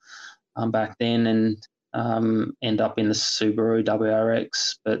well back then, and end up in the Subaru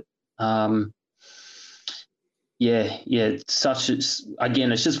WRX. But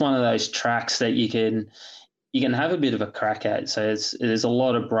it's just one of those tracks that you can have a bit of a crack at. So there's a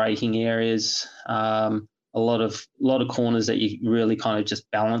lot of braking areas, a lot of corners that you really kind of just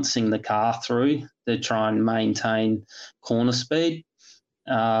balancing the car through to try and maintain corner speed.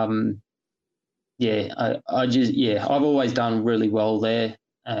 I've always done really well there,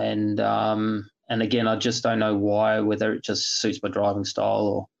 and again, I just don't know why, whether it just suits my driving style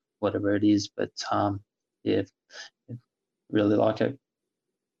or whatever it is, but really like it.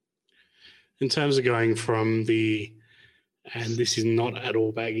 In terms of going from and this is not at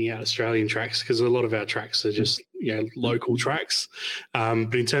all bagging out Australian tracks, because a lot of our tracks are just local tracks.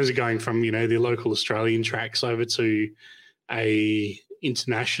 But in terms of going from the local Australian tracks over to a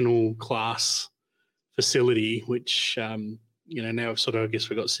international class facility, which now sort of, I guess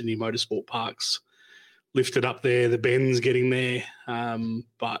we've got Sydney Motorsport Parks lifted up there. The Ben's getting there,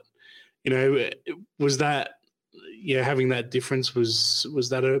 but was that having that difference was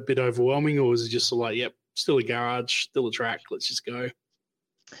that a bit overwhelming, or was it just like, yep, still a garage, still a track, let's just go?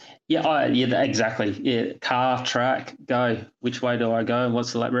 Yeah, exactly. Yeah, car, track, go. Which way do I go?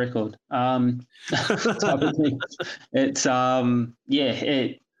 What's the lap record? Type of thing. It's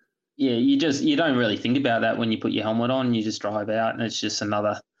you don't really think about that when you put your helmet on. You just drive out, and it's just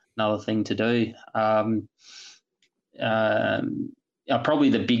another thing to do. Probably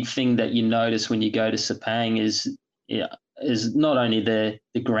the big thing that you notice when you go to Sepang is not only the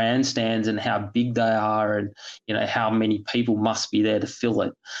grandstands and how big they are, and how many people must be there to fill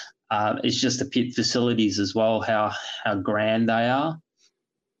it. It's just the pit facilities as well, how grand they are.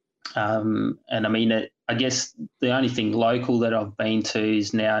 And I mean, I guess the only thing local that I've been to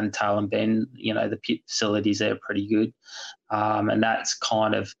is now in Tailem Bend. The pit facilities there are pretty good, and that's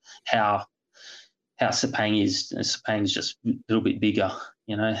kind of how Sepang is. Sepang's just a little bit bigger,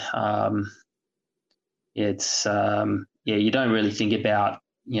 It's you don't really think about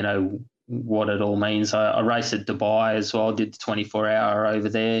what it all means. I raced at Dubai as well. Did the 24-hour over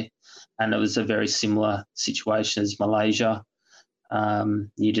there. and it was a very similar situation as Malaysia.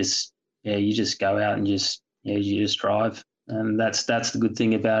 You just go out and you just drive, and that's the good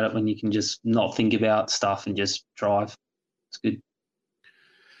thing about it, when you can just not think about stuff and just drive. It's good.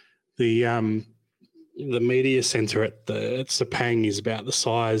 The media centre at Sepang is about the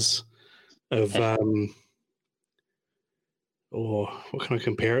size of, or what can I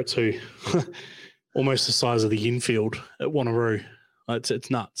compare it to? Almost the size of the infield at Wanneroo.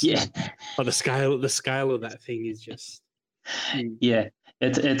 It's nuts. Yeah. But the scale of that thing is just. Yeah,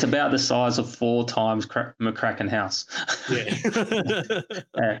 it's about the size of 4 times McCracken House.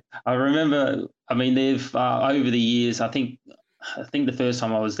 Yeah. I remember. I mean, they've over the years. I think the first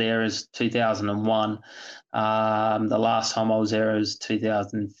time I was there is 2001. The last time I was there was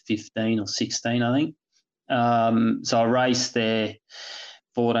 2015 or 16, I think. So I raced there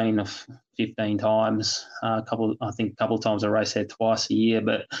 14 or 15 times. A couple of times I raced there twice a year.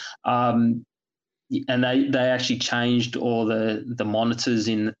 But and they actually changed all the monitors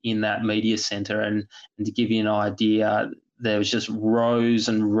in that media centre, and to give you an idea, there was just rows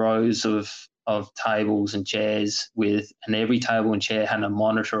and rows of tables and chairs and every table and chair had a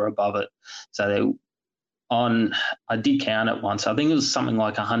monitor above it. So I did count it once. I think it was something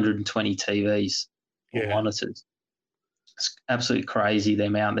like 120 TVs or monitors. It's absolutely crazy, the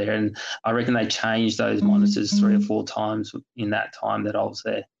amount there. And I reckon they changed those monitors 3 or 4 times in that time that I was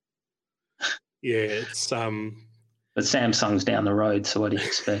there. Yeah, it's But Samsung's down the road, so what do you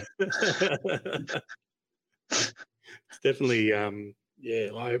expect? It's definitely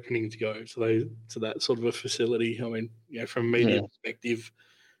eye-opening to go to that sort of a facility. I mean, from a media perspective,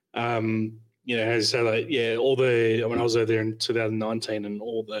 when I was over there in 2019, and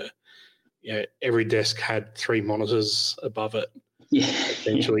every desk had 3 monitors above it. Yeah,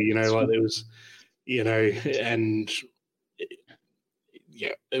 essentially, like there was, and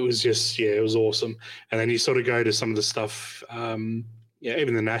it was just, it was awesome. And then you sort of go to some of the stuff, even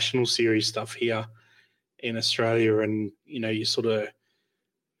the national series stuff here in Australia, and you sort of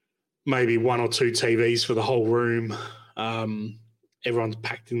maybe 1 or 2 TVs for the whole room. Everyone's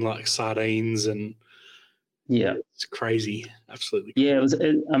packed in like sardines, and it's crazy, absolutely crazy. Yeah, it was.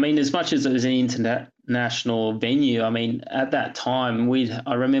 I mean, as much as it was an international venue, I mean, at that time,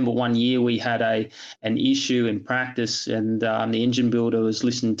 I remember one year we had an issue in practice, and the engine builder was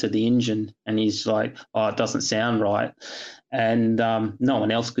listening to the engine, and he's like, "Oh, it doesn't sound right," and no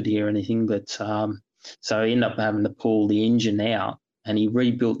one else could hear anything, but so he ended up having to pull the engine out, and he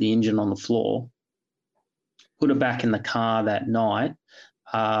rebuilt the engine on the floor, put it back in the car that night.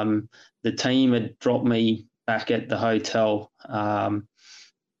 The team had dropped me back at the hotel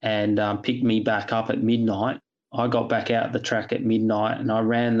and picked me back up at midnight. I got back out the track at midnight, and I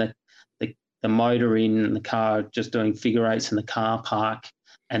ran the motor in the car, just doing figure eights in the car park,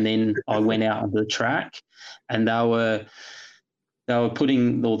 and then I went out onto the track, and they were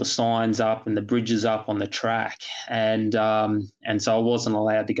putting all the signs up and the bridges up on the track, and so I wasn't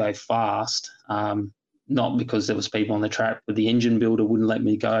allowed to go fast. Not because there was people on the track, but the engine builder wouldn't let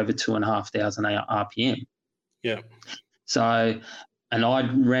me go over 2,500 RPM. Yeah. So, and I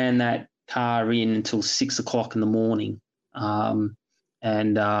ran that car in until 6 o'clock in the morning, and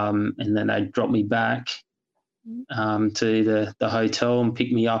then they dropped me back to the hotel and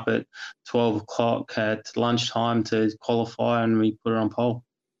picked me up at 12 o'clock at lunchtime to qualify, and we put it on pole.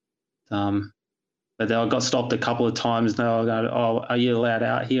 But then I got stopped a couple of times. Now I go, "Oh, are you allowed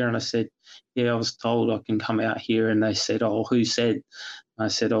out here?" And I said, "Yeah, I was told I can come out here." And they said, "Oh, who said?" And I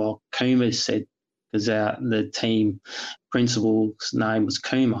said, "Oh, Kuma said," because the team principal's name was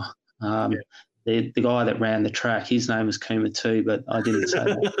Kuma. The guy that ran the track, his name was Kuma too, but I didn't say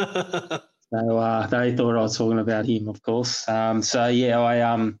that. So they thought I was talking about him, of course. They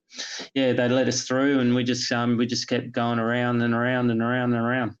let us through, and we just kept going around and around and around and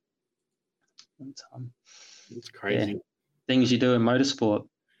around. It's crazy. Yeah, things you do in motorsport.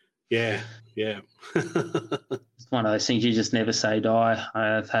 Yeah. It's one of those things you just never say die.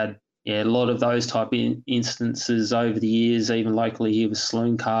 I've had a lot of those type of instances over the years, even locally here with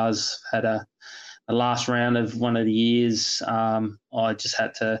saloon cars. Had a last round of one of the years, I just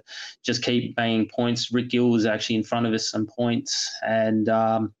had to just keep banging points. Rick Gill was actually in front of us some points, and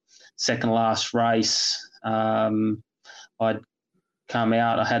second last race, I'd come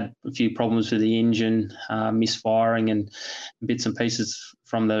out. I had a few problems with the engine, misfiring and bits and pieces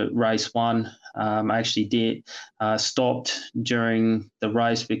from the race one. I actually stopped during the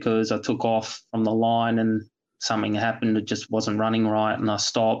race because I took off from the line and something happened. It just wasn't running right, and I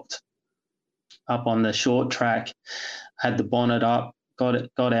stopped up on the short track, had the bonnet up, got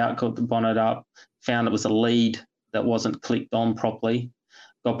the bonnet up, found it was a lead that wasn't clicked on properly.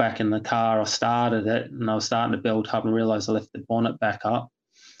 got back in the car, I started it, and I was starting to belt up and realised I left the bonnet back up.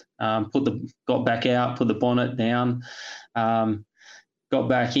 Got back out, put the bonnet down, got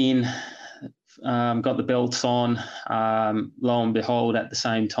back in, got the belts on. Lo and behold, at the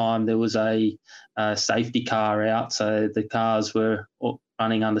same time, there was a safety car out, so the cars were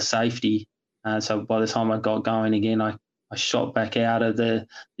running under safety. So by the time I got going again, I shot back out of the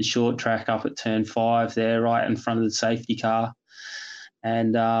short track up at turn 5 there, right in front of the safety car,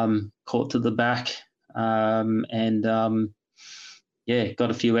 and caught to the back, got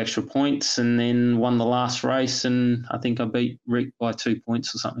a few extra points, and then won the last race, and I think I beat Rick by 2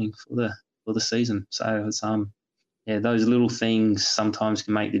 points or something for the season. So it's those little things sometimes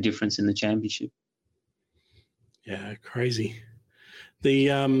can make the difference in the championship. Yeah, crazy.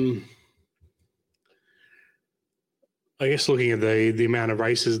 The I guess looking at the amount of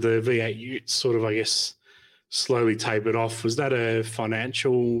races, the V8 Utes sort of, I guess, slowly tapered off. Was that a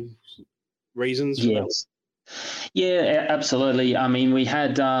financial reasons for Yes. Yeah, absolutely. I mean, we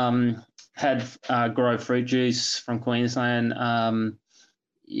had Grow Fruit Juice from Queensland.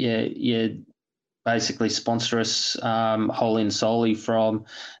 Basically sponsor us wholly and solely from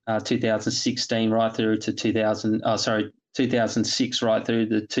 2016 right through to 2006 right through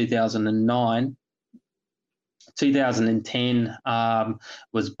to 2009. 2010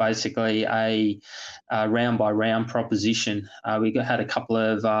 was basically a round by round proposition. We had a couple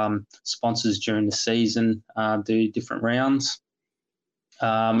of sponsors during the season do different rounds.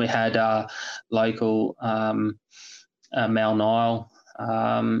 We had local Mal Nile.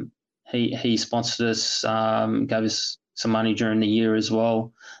 He sponsored us, gave us some money during the year as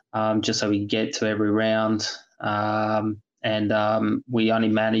well, just so we could get to every round. And we only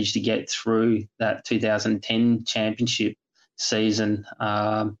managed to get through that 2010 championship season.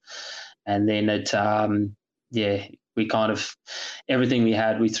 And then we kind of, everything we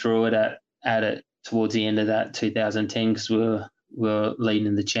had, we threw it at it towards the end of that 2010 because we were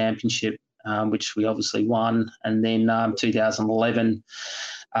leading the championship, which we obviously won. And then 2011,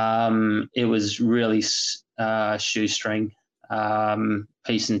 it was really shoestring.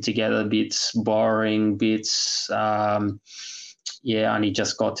 Piecing together bits, borrowing bits. Only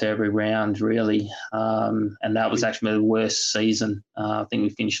just got to every round really, and that was actually the worst season. I think we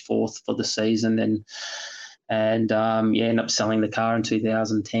finished 4th for the season, and ended up selling the car in 12.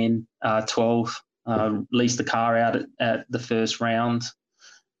 Leased the car out at the first round,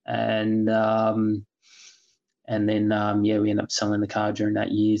 and then we ended up selling the car during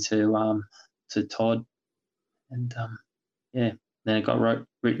that year to Todd, and then it got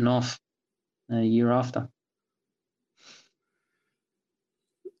written off a year after.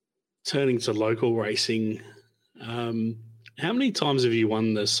 Turning to local racing, how many times have you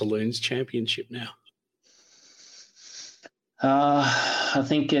won the Saloons Championship now? I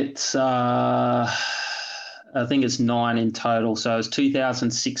think it's 9 in total. So it's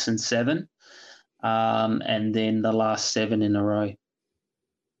 2006 and 7, and then the last 7 in a row. Do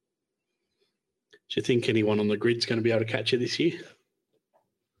you think anyone on the grid's going to be able to catch you this year?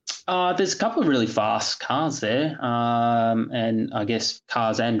 There's a couple of really fast cars there, and I guess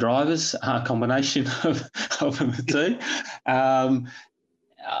cars and drivers, a combination of the two.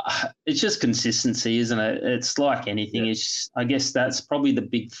 It's just consistency, isn't it? It's like anything. Yeah. I guess that's probably the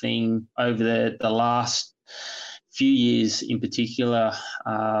big thing over the last few years in particular.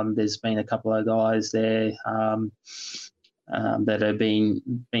 There's been a couple of guys there that have been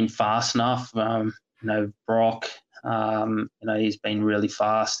fast enough. Brock, he's been really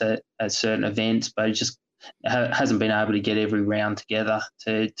fast at certain events, but he just hasn't been able to get every round together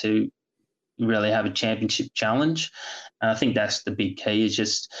to really have a championship challenge. And I think that's the big key, is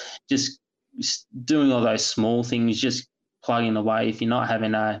just doing all those small things, just plugging away. If you're not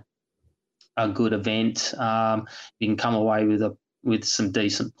having a good event, you can come away with some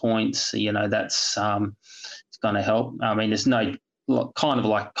decent points. That's it's going to help. I mean, there's no kind of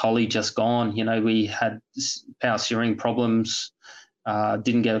like Collie just gone. We had power steering problems.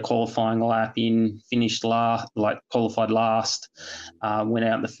 Didn't get a qualifying lap in. Finished qualified last. Went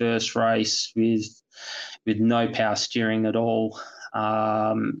out in the first race with no power steering at all.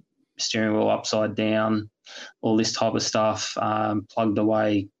 Steering wheel upside down. All this type of stuff. Plugged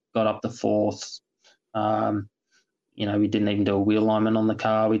away. Got up to 4th. We didn't even do a wheel alignment on the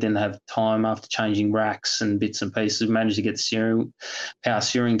car. We didn't have time after changing racks and bits and pieces. We managed to get power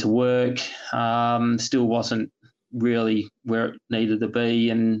steering to work. Still wasn't really where it needed to be,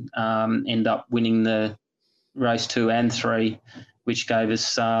 and end up winning the race 2 and 3, which gave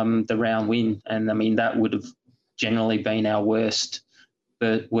us the round win. And I mean, that would have generally been our worst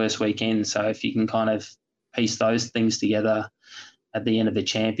weekend. So if you can kind of piece those things together, at the end of the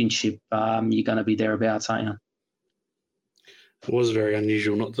championship, you're going to be thereabouts, aren't you? It was very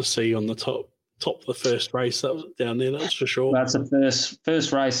unusual not to see on the top of the first race that was down there. That's for sure. That's the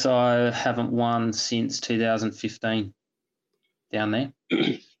first race I haven't won since 2015 down there.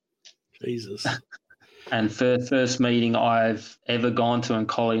 Jesus. And first meeting I've ever gone to and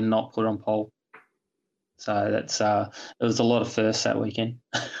Collie not put on pole. So that's it was a lot of firsts that weekend.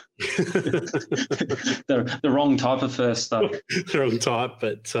 the wrong type of first though. The wrong type,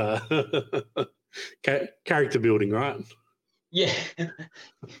 but character building, right? Yeah,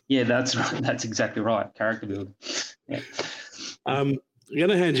 yeah, that's right. That's exactly right. Character building. Yeah. I'm going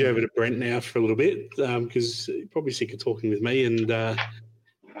to hand you over to Brent now for a little bit because you're probably sick of talking with me, and I'll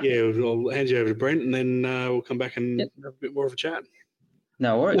hand you over to Brent, and then we'll come back and have a bit more of a chat.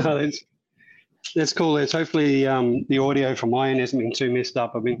 No worries. No, that's cool. It's hopefully the audio from my end hasn't been too messed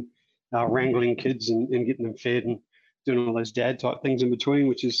up. I've been wrangling kids and getting them fed and doing all those dad type things in between,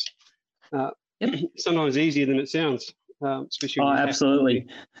 which is sometimes easier than it sounds. Especially absolutely.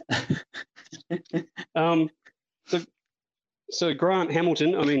 So Grant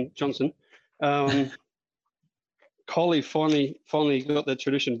Johnson, Collie finally got that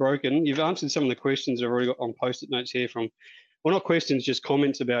tradition broken. You've answered some of the questions I've already got on post-it notes here from, well, not questions, just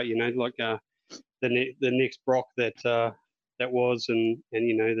comments about, like the next Brock that was, and I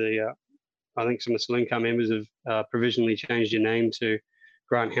think some of the Saloon Car members have provisionally changed your name to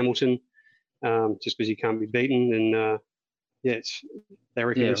Grant Hamilton, just because you can't be beaten. And they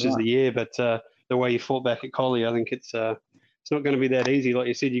reckon this is the year. But the way you fought back at Collie, I think it's not going to be that easy. Like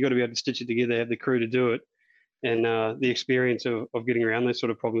you said, you've got to be able to stitch it together, have the crew to do it, and the experience of getting around those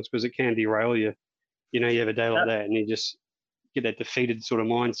sort of problems, because it can derail you. You have a day like that, and you just get that defeated sort of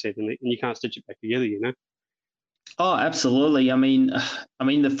mindset, and you can't stitch it back together. Oh, absolutely. I mean,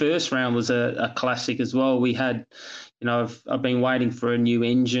 the first round was a classic as well. We had, I've been waiting for a new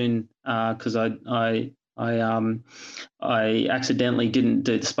engine because I accidentally didn't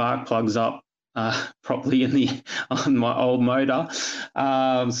do the spark plugs up properly on my old motor,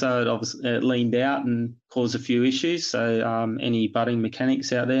 so it obviously leaned out and caused a few issues. So any budding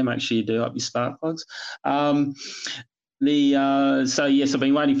mechanics out there, make sure you do up your spark plugs. So yes, I've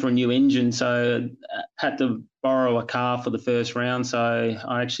been waiting for a new engine, so had to borrow a car for the first round. So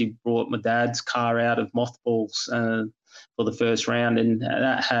I actually brought my dad's car out of mothballs for the first round, and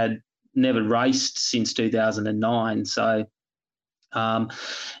that had never raced since 2009. So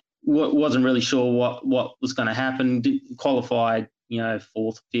wasn't really sure what was going to happen. Qualified,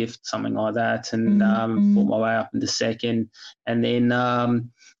 fourth, fifth, something like that, and fought my way up into second, and then.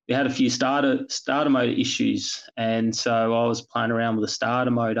 We had a few starter motor issues, and so I was playing around with the starter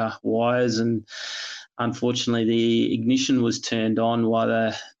motor wires, and unfortunately the ignition was turned on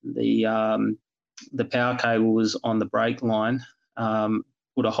while the power cable was on the brake line.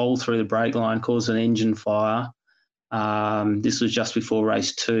 Put a hole through the brake line, caused an engine fire. This was just before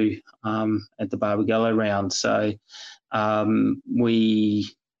race 2 at the Barbagallo round. So we.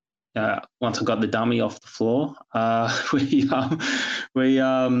 Once I got the dummy off the floor, we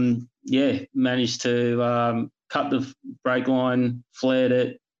managed to cut the brake line, flared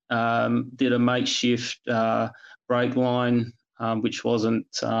it, did a makeshift brake line, which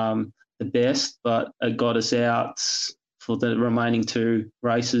wasn't the best, but it got us out for the remaining 2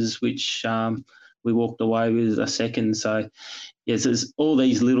 races, which we walked away with a second. So yes, there's all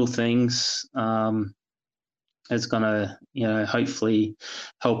these little things. It's going to, hopefully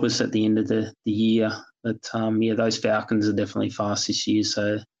help us at the end of the year. But, those Falcons are definitely fast this year.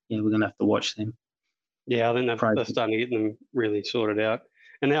 So, we're going to have to watch them. Yeah, I think they're starting to get them really sorted out.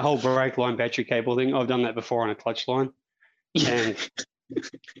 And that whole brake line battery cable thing, I've done that before on a clutch line. And,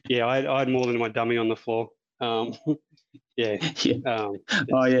 I had more than my dummy on the floor. Yeah. It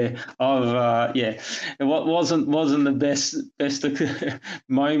wasn't the best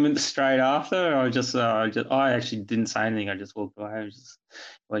moment straight after. I actually didn't say anything. I just walked away. I was just,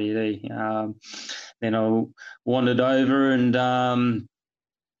 what do you do? Then I wandered over and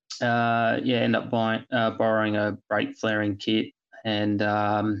ended up borrowing a brake flaring kit and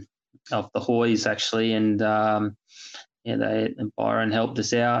off the Hoys actually, and Byron helped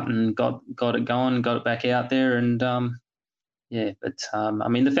us out and got it going, got it back out there, and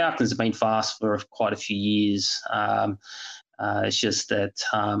the Falcons have been fast for quite a few years. It's just that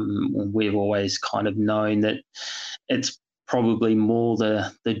we've always kind of known that it's probably more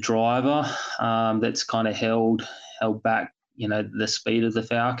the driver that's kind of held back, the speed of the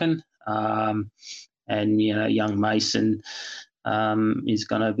Falcon. And young Mason is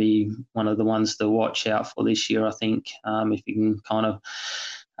going to be one of the ones to watch out for this year, I think, if he can kind of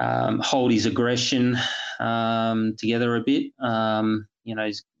hold his aggression together a bit.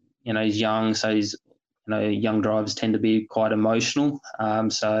 He's young, so young drivers tend to be quite emotional.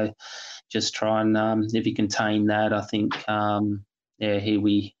 So just try and if you contain that, I think he'll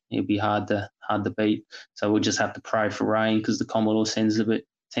be hard to beat. So we'll just have to pray for rain, because the Commodore tends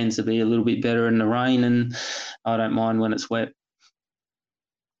to be a little bit better in the rain, and I don't mind when it's wet.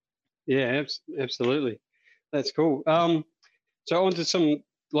 Yeah, absolutely. That's cool. So on to some,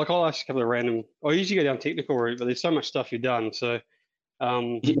 like, I'll ask a couple of random. I usually go down technical route, but there's so much stuff you've done. So,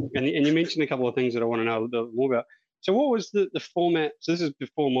 and you mentioned a couple of things that I want to know a little bit more about. So what was the format? So this is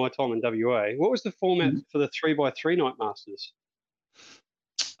before my time in WA. What was the format for the 3x3 Night Masters?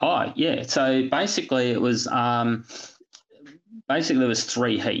 Oh, yeah. So basically it was there was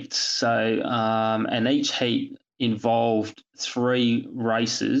 3 heats. So and each heat involved 3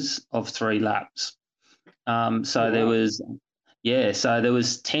 races of 3 laps. There was so there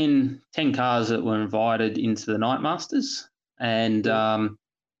was 10 cars that were invited into the Night Masters, and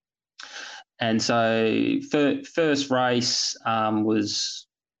so first race was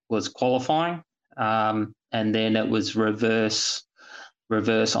qualifying, and then it was reverse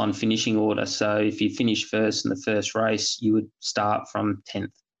on finishing order. So if you finish first in the first race, you would start from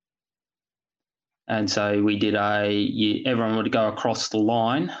 10th. And so we did everyone would go across the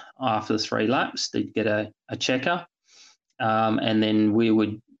line after the 3 laps. They'd get a checker, and then we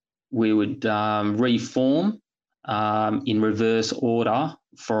would reform in reverse order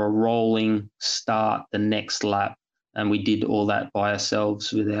for a rolling start the next lap. And we did all that by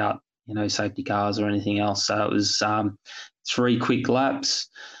ourselves without safety cars or anything else. So it was 3 quick laps,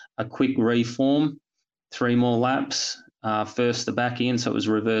 a quick reform, 3 more laps, first the back end. So it was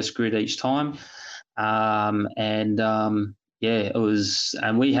reverse grid each time. It was,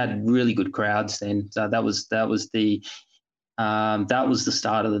 and we had really good crowds then. So that was the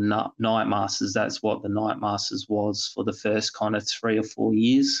start of the Night Masters. That's what the Night Masters was for the first kind of 3 or 4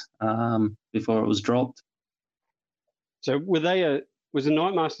 years before it was dropped. So was the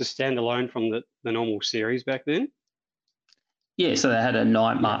Night Masters standalone from the normal series back then? Yeah, so they had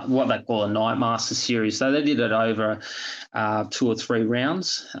what they call a Night Masters series. So they did it over 2 or 3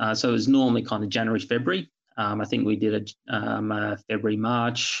 rounds. So it was normally kind of January, February. I think we did a February,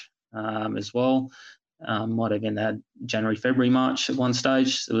 March as well. Might have been had January, February, March at one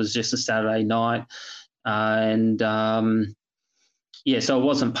stage. It was just a Saturday night. So it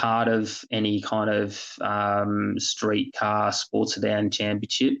wasn't part of any kind of street car sports sedan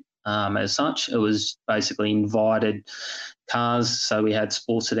championship as such. It was basically invited cars. So we had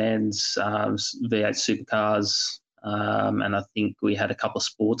sports sedans, V8 supercars, and I think we had a couple of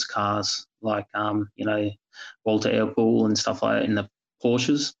sports cars like, Walter Airpool and stuff like that in the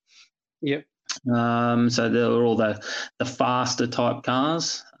Porsches. Yep. So they were all the faster type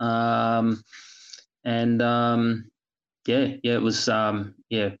cars. It was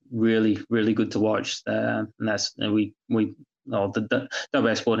really, really good to watch. And the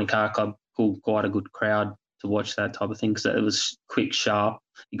WA Sporting Car Club pulled quite a good crowd to watch that type of thing, because it was quick, sharp,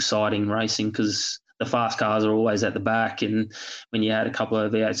 exciting racing, because the fast cars are always at the back. And when you had a couple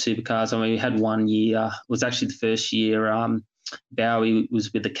of V8 supercars, we had one year, it was actually the first year, Bowie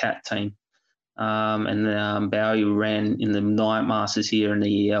was with the CAT team. Bowie ran in the Night Masters here in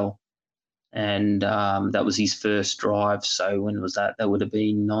the EL. And that was his first drive. So when was that? That would have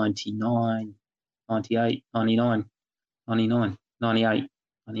been 99, 98, 99, 99, 98,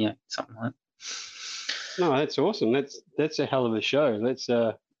 98, something like that. No, that's awesome. That's a hell of a show. That's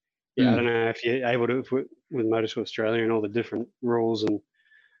I don't know if you're able to with Motorsport Australia and all the different rules and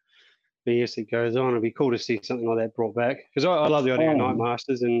BS that goes on. It'd be cool to see something like that brought back, because I love the idea of Night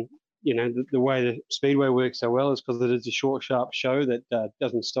Masters, and the way the Speedway works so well is because it is a short, sharp show that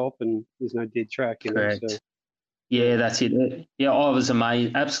doesn't stop and there's no dead track. Correct. So. Yeah, that's it. Yeah, I was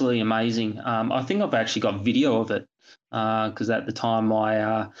amazing, absolutely amazing. I think I've actually got video of it, because at the time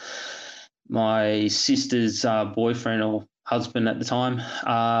my sister's boyfriend or husband at the time,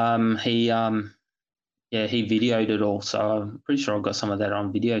 he videoed it all. So I'm pretty sure I've got some of that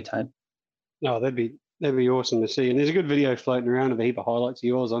on videotape. No, that'd be awesome to see. And there's a good video floating around of a heap of highlights of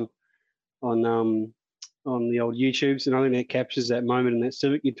yours on the old YouTubes, and I think that captures that moment in that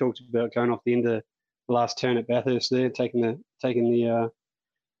Civic you talked about, going off the end of the last turn at Bathurst there, taking the mirror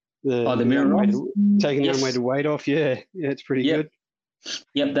off, taking the unweighted weight off. Yeah, it's pretty good.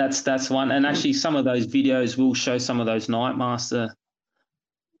 Yep, that's one. And actually, some of those videos will show some of those Night Master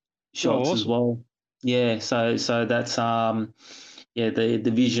shots as well. Yeah, so that's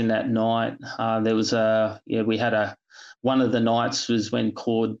the vision at night. There was we had one of the nights was when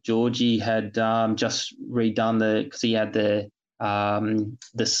Claude Georgie had just redone because he had the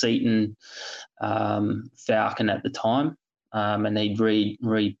the Seaton Falcon at the time, and he'd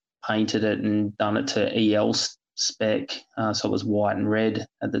repainted it and done it to EL spec, so it was white and red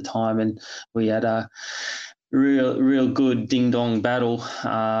at the time, and we had a real good ding-dong battle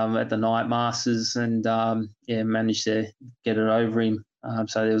at the Night Masters, and managed to get it over him.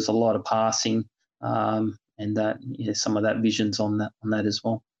 So there was a lot of passing, and that some of that vision's on that as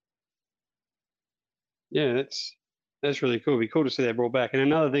well. Yeah, that's really cool. It'd be cool to see that brought back. And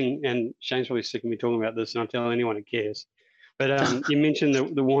another thing, and Shane's probably sick of me talking about this, and I'll tell anyone who cares. But you mentioned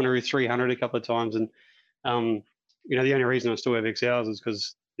the Wanneroo 300 a couple of times, and the only reason I still have XLs is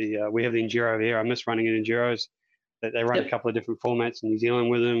because we have the Enduro over here. I miss running in Enduros. They run a couple of different formats in New Zealand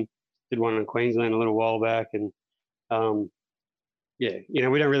with them. Did one in Queensland a little while back, and we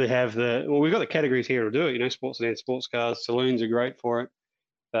don't really have we've got the categories here to do it. Sports sedans, sports cars, saloons are great for it,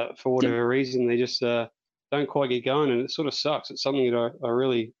 but for whatever reason they just don't quite get going, and it sort of sucks. It's something that I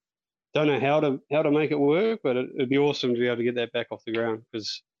really don't know how to make it work, but it'd be awesome to be able to get that back off the ground,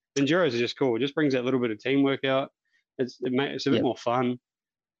 because Enduros are just cool. It just brings that little bit of teamwork out. It's a bit more fun.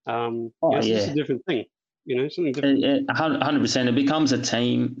 It's just a different thing. Something different. 100%. It becomes a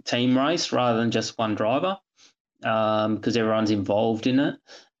team race rather than just one driver, because everyone's involved in it.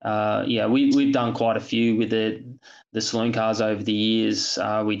 We've done quite a few with the saloon cars over the years.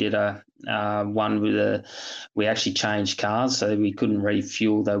 We did one with we actually changed cars, so we couldn't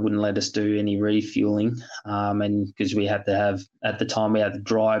refuel. They wouldn't let us do any refueling, and because we had to have, at the time, we had the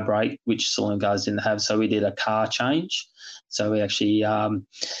dry brake, which saloon cars didn't have, so we did a car change. So we actually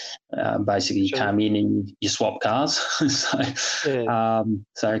basically came in and you swap cars.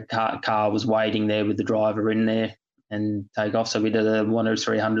 So car was waiting there with the driver in there and take off. So we did a Wanneroo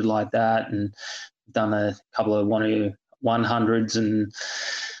 300 like that, and done a couple of Wanneroo 100s, and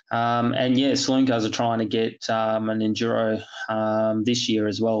saloon cars are trying to get an Enduro this year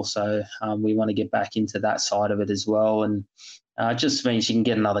as well. So we want to get back into that side of it as well, and it just means you can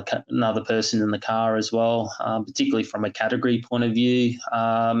get another person in the car as well, particularly from a category point of view.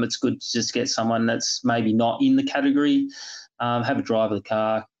 It's good to just get someone that's maybe not in the category, have a drive of the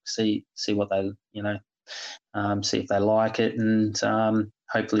car, see what they, see if they like it, and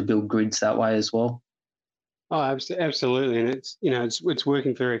hopefully build grids that way as well. Oh, absolutely, and it's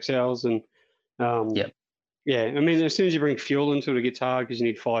working for XLs, and I mean, as soon as you bring fuel into it, it gets hard because you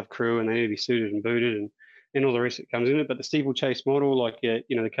need 5 crew and they need to be suited and booted and all the rest that comes in it. But the steeplechase model, like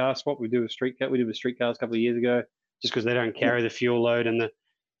the car swap we do with street cars a couple of years ago, just because they don't carry the fuel load, and the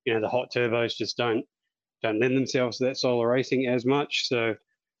hot turbos just don't lend themselves to that style of racing as much. So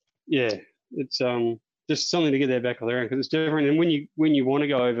it's just something to get that back on the ground, because it's different. And when you want to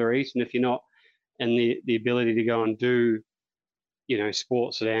go over east, and if you're not, and the ability to go and do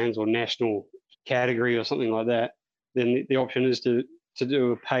sports sedans or national category or something like that, then the option is to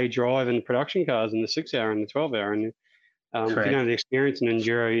do a pay drive in production cars in the 6 hour and the 12 hour. And if you don't have the experience in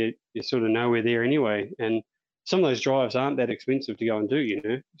Enduro, you sort of nowhere there anyway. And some of those drives aren't that expensive to go and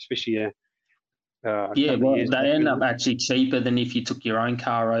do, especially they end up actually cheaper than if you took your own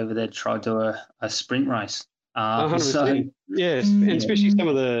car over there to try to do a sprint race. 100%. And especially some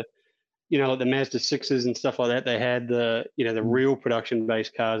of the like the Mazda 6s and stuff like that, they had the the real production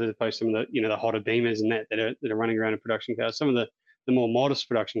based cars, as opposed to some of the the hotter Beamers and that are running around in production cars. Some of the more modest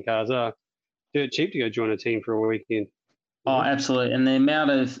production cars are dirt cheap to go join a team for a weekend. Oh, absolutely. And the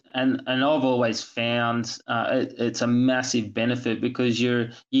amount of and I've always found it's a massive benefit, because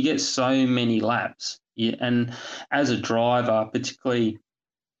you get so many laps. And as a driver, particularly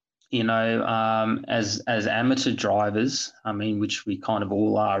as amateur drivers, I mean, which we kind of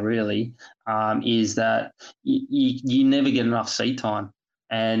all are really, is that you never get enough seat time,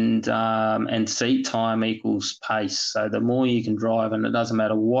 and seat time equals pace. So the more you can drive, and it doesn't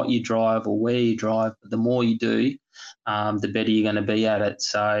matter what you drive or where you drive, but the more you do, the better you're going to be at it.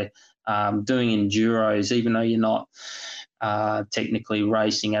 So doing enduros, even though you're not technically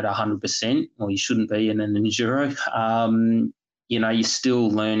racing at 100%, or you shouldn't be in an enduro, you're still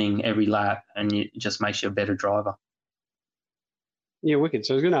learning every lap, and it just makes you a better driver. Yeah, wicked.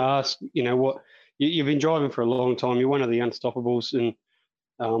 So I was going to ask, what you've been driving for a long time. You're one of the unstoppables, and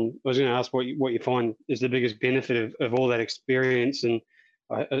I was going to ask what you find is the biggest benefit of all that experience and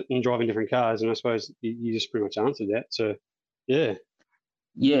driving different cars. And I suppose you just pretty much answered that. So, yeah.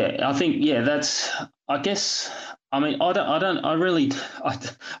 Yeah, I think that's. I guess. I mean, I don't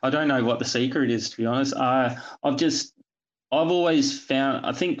know what the secret is, to be honest. I've always found,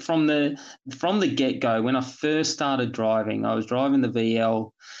 I think from the get-go, when I first started driving, I was driving the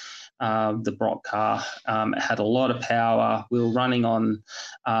VL, the Brock car. It had a lot of power. We were running on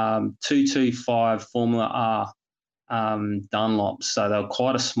 225 Formula Dunlops, so they were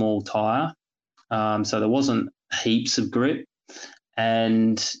quite a small tyre. So there wasn't heaps of grip,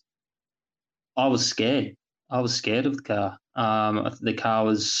 and I was scared. I was scared of the car. The car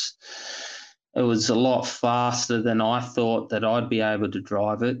was a lot faster than I thought that I'd be able to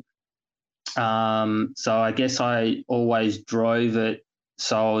drive it. So I guess I always drove it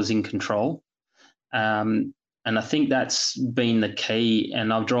so I was in control. And I think that's been the key.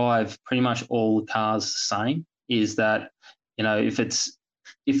 And I drive pretty much all the cars the same, is that, if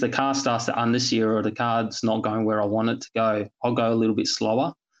the car starts to understeer or the car's not going where I want it to go, I'll go a little bit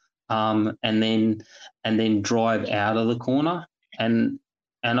slower, and then drive out of the corner. And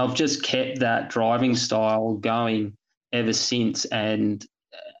I've just kept that driving style going ever since. And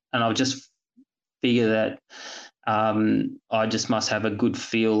I've just figured that I just must have a good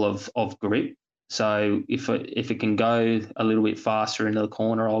feel of grip. So if it can go a little bit faster into the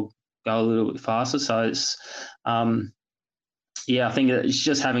corner, I'll go a little bit faster. So it's I think it's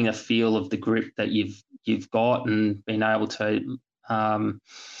just having a feel of the grip that you've got and being able to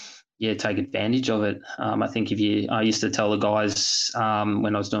take advantage of it. I think I used to tell the guys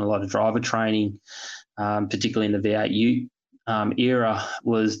when I was doing a lot of driver training, particularly in the V8 era,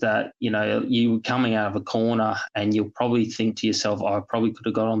 was that you were coming out of a corner and you'll probably think to yourself, I probably could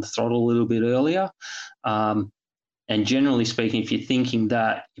have got on the throttle a little bit earlier. And generally speaking, if you're thinking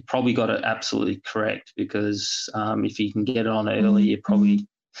that, you probably got it absolutely correct, because if you can get it on early, you probably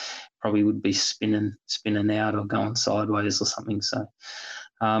would be spinning out or going sideways or something. So,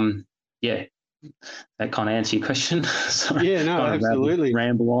 that kind of answer your question. Sorry, yeah, no, absolutely.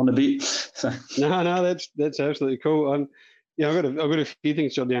 Ramble on a bit. So. No, that's absolutely cool. I've got a few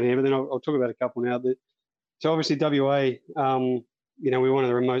things jotted down here, but then I'll talk about a couple now. So obviously WA, we're one of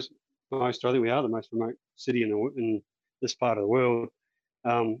the I think we are the most remote city in this part of the world.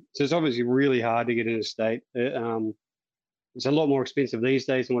 So it's obviously really hard to get interstate. It's a lot more expensive these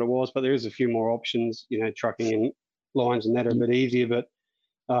days than what it was, but there is a few more options. Trucking and lines and that are a bit easier. But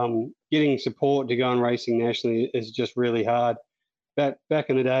getting support to go and racing nationally is just really hard. Back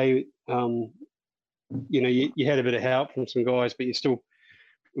in the day, you had a bit of help from some guys, but you're still,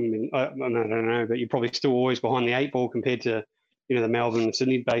 I don't know, but you're probably still always behind the 8 ball compared to, the Melbourne and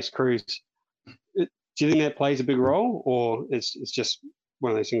Sydney-based crews. Do you think that plays a big role, or it's just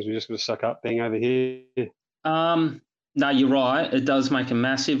one of those things we just got to suck up being over here? No, you're right. It does make a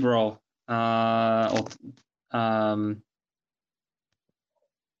massive role. I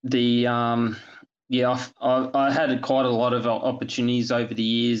had quite a lot of opportunities over the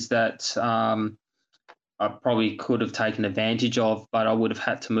years that I probably could have taken advantage of, but I would have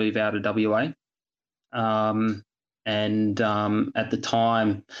had to move out of WA. And at the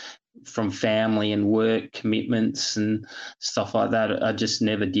time, from family and work commitments and stuff like that, I just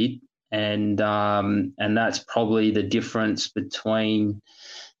never did. And that's probably the difference between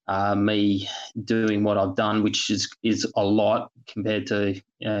me doing what I've done, which is a lot compared to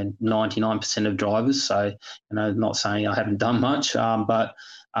 99% of drivers. So, not saying I haven't done much, but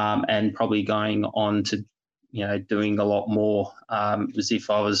and probably going on to doing a lot more. As if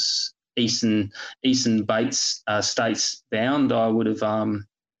I was Eastern Bates states bound, I would have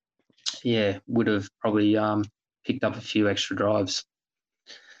probably picked up a few extra drives.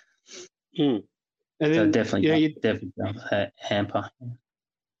 And then, so definitely hamper.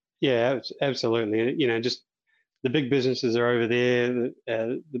 Yeah, absolutely. Just the big businesses are over there.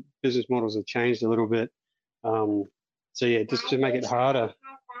 The business models have changed a little bit. Just to make it harder.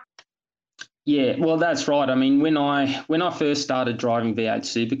 Yeah, well, that's right. I mean, when I first started driving V8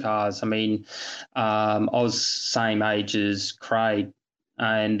 supercars, I was same age as Craig,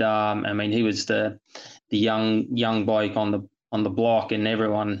 and he was the young bloke on the block, and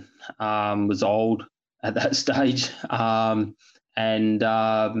everyone was old at that stage.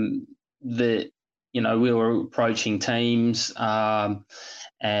 We were approaching teams, and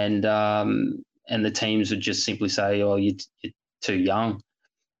the teams would just simply say, "Oh, you're too young."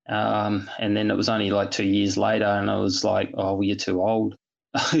 And then it was only like 2 years later, and I was like, "Oh, well, you're too old."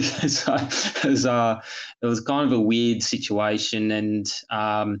 So it was kind of a weird situation. And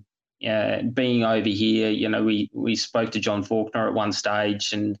being over here, we spoke to John Faulkner at one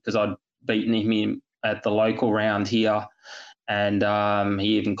stage, and because I'd beaten him at the local round here, and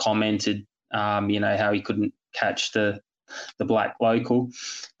he even commented, how he couldn't catch the black local,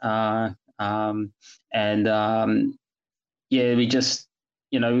 we just.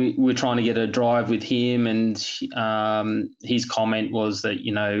 We're trying to get a drive with him, and his comment was that,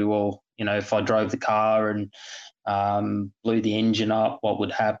 if I drove the car and blew the engine up, what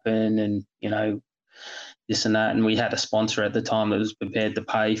would happen, and, this and that. And we had a sponsor at the time that was prepared to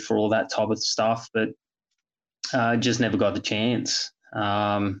pay for all that type of stuff. But just never got the chance.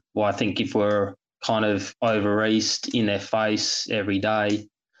 Well, I think if we're kind of over east in their face every day,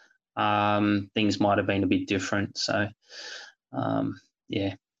 things might have been a bit different. So,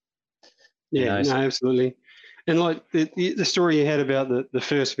 yeah. Yeah, no, absolutely. And like the story you had about the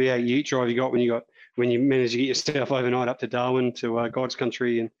first V8 Ute drive you got when you managed to get yourself overnight up to Darwin to God's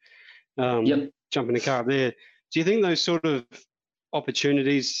Country and jump in the car up there. Do you think those sort of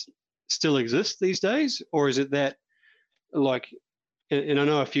opportunities still exist these days, or is it that like? And I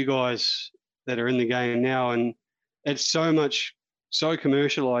know a few guys that are in the game now, and it's so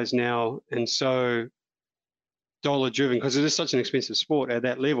commercialized now and so dollar driven because it is such an expensive sport at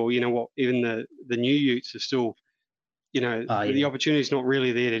that level. You know what? Even the new Utes are still, the opportunity is not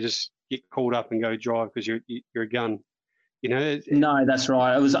really there to just get called up and go drive because you're a gun. No, that's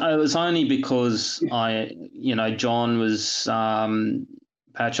right. It was only because John was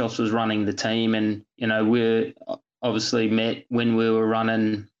Patchos was running the team, and we obviously met when we were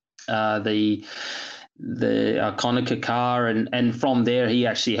running the Konica car, and from there he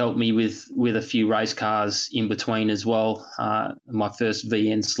actually helped me with a few race cars in between as well. My first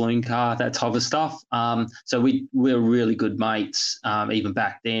VN saloon car, that type of stuff. So we were really good mates even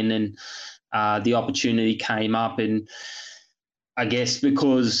back then, and the opportunity came up, and I guess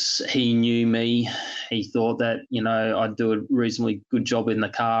because he knew me, he thought that I'd do a reasonably good job in the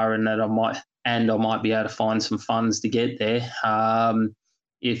car, and that I might be able to find some funds to get there.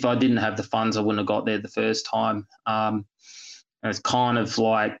 If I didn't have the funds, I wouldn't have got there the first time. It's kind of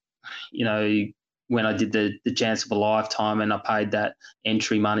like, when I did the Chance of a Lifetime and I paid that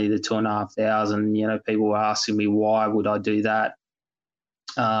entry money, the $2,500, people were asking me why would I do that.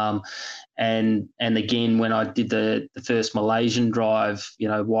 And again, when I did the first Malaysian drive,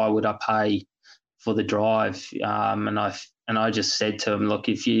 why would I pay for the drive? And I just said to him, look,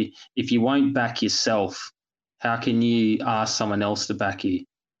 if you won't back yourself, how can you ask someone else to back you?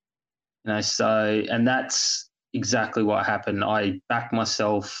 So, and that's exactly what happened. I backed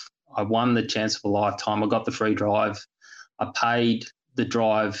myself. I won the Chance of a Lifetime. I got the free drive. I paid the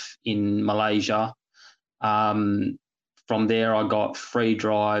drive in Malaysia. From there, I got free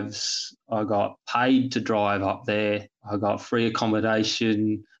drives. I got paid to drive up there. I got free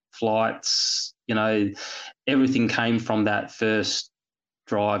accommodation, flights. Everything came from that first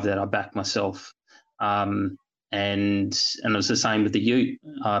drive that I backed myself. And it was the same with the Ute.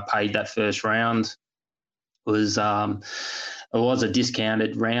 I paid that first round. It was a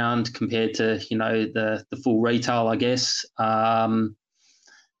discounted round compared to the full retail, I guess. But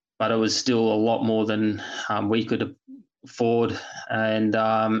it was still a lot more than we could afford, and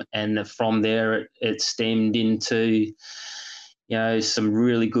from there it stemmed into some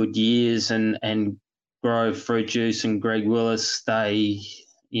really good years, and Grove Fruit Juice and Greg Willis. They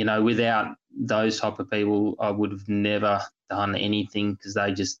without those type of people, I would have never done anything, because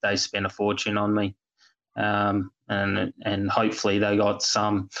they spent a fortune on me, and hopefully they got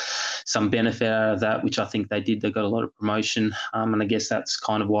some benefit out of that, which I think they did. They got a lot of promotion, and I guess that's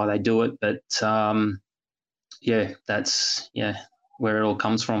kind of why they do it. But that's where it all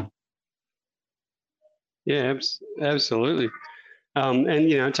comes from. Yeah, absolutely. And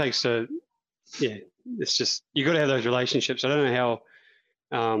it takes it's just, you got to have those relationships. I don't know how.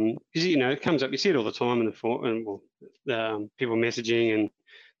 Because it comes up, you see it all the time in the people messaging, and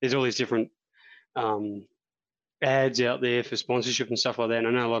there's all these different ads out there for sponsorship and stuff like that. And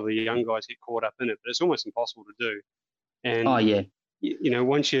I know a lot of the young guys get caught up in it, but it's almost impossible to do. And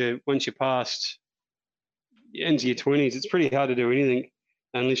once you're past into your 20s, it's pretty hard to do anything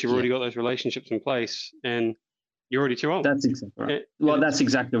unless you've already got those relationships in place, and you're already too old. That's exactly right. That's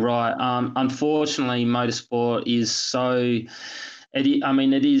exactly right. Unfortunately, motorsport is so. It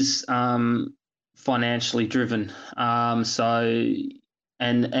is financially driven. And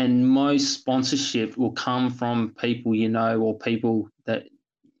most sponsorship will come from people or people that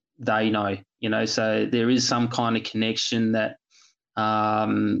they know. So there is some kind of connection that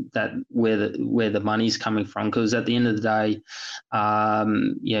where the money's coming from. Because at the end of the day,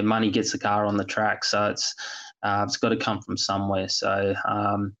 money gets the car on the track. So it's got to come from somewhere. So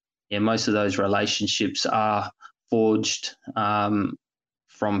most of those relationships are forged from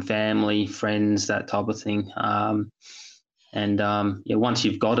family, friends, that type of thing. Once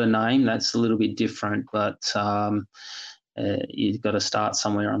you've got a name, that's a little bit different, but you've got to start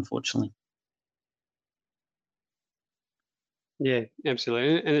somewhere, unfortunately. Yeah,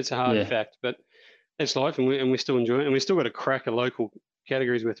 absolutely. And it's a hard fact, but it's life, and we still enjoy it, and we still got to crack a local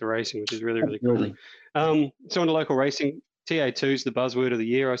categories with the racing, which is really, really cool. So on the local racing, TA2 is the buzzword of the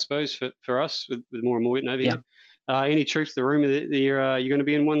year, I suppose, for us, with more and more over here. Any truth to the rumor that you're going to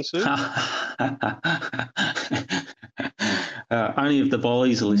be in one soon? Only if the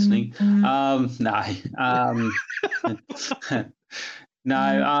Bollies are listening.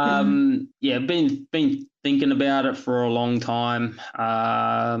 No. Yeah, been thinking about it for a long time.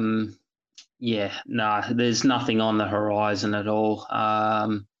 There's nothing on the horizon at all.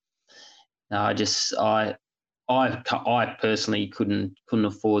 I personally couldn't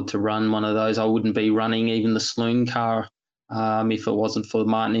afford to run one of those. I wouldn't be running even the Sloon car if it wasn't for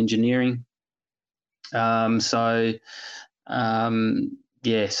Martin Engineering. So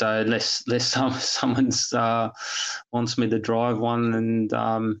unless someone's wants me to drive one, and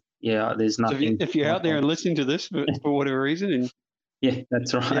there's nothing. So if you're out there and listening to this for whatever reason, and yeah,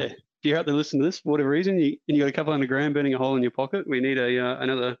 that's right. Yeah, if you're out there listening to this for whatever reason, you got a couple $100,000 burning a hole in your pocket, we need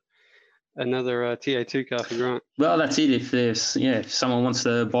another TA2 car for Grant. Well, that's it. If someone wants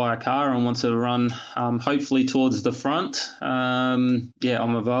to buy a car and wants to run, hopefully towards the front, I'm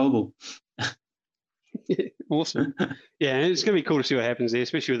available. Yeah, awesome. Yeah, and it's going to be cool to see what happens there,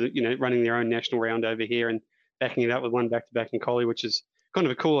 especially with running their own national round over here and backing it up with one back-to-back in Collie, which is kind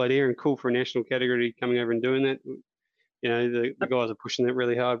of a cool idea and cool for a national category coming over and doing that. The guys are pushing that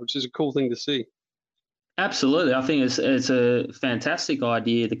really hard, which is a cool thing to see. Absolutely, I think it's a fantastic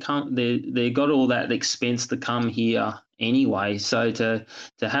idea. They got all that expense to come here anyway, so to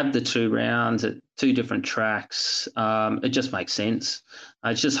have the 2 rounds at 2 different tracks, it just makes sense.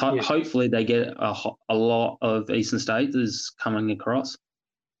 It's just hopefully they get a lot of Eastern Staters coming across.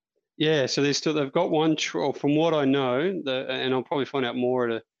 Yeah, so they've got one. From what I know, and I'll probably find out more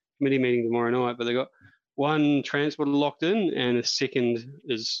at a committee meeting tomorrow night. But they got one transporter locked in, and a second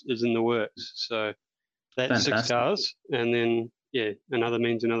is in the works. So that's fantastic. 6 cars, and then another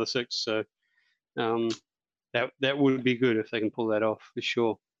means another 6. So that would be good if they can pull that off for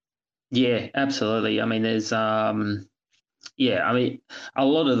sure. Yeah, absolutely. I mean, there's a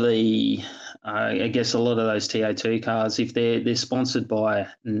lot of the I guess a lot of those TA2 cars, if they're sponsored by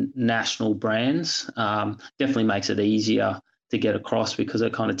national brands, definitely makes it easier to get across, because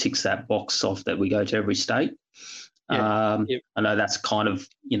it kind of ticks that box off that we go to every state. I know that's kind of,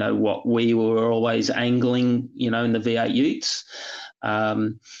 what we were always angling, in the V8 Utes,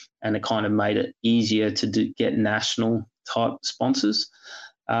 and it kind of made it easier to get national type sponsors.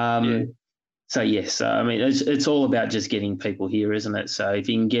 So yes, I mean, it's all about just getting people here, isn't it? So if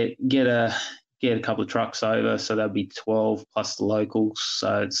you can get a couple of trucks over, so that'll be 12 plus the locals.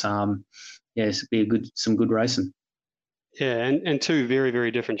 So it's it'd be some good racing. Yeah, and 2 very,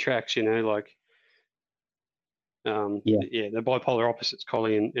 very different tracks, the bipolar opposites,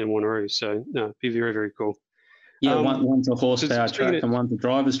 Collie and Wanneroo. So no, it'd be very, very cool. Yeah, one's a horsepower track and one's a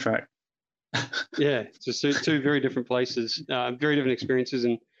driver's track. Yeah, just 2 very different places, very different experiences,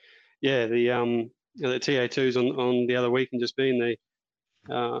 and the TA2s on the other week and just being it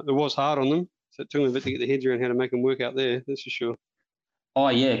was hard on them, so it took them a bit to get their heads around how to make them work out there. That's for sure. Oh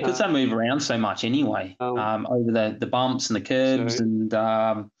yeah, because they move around so much anyway, over the bumps and the curbs, and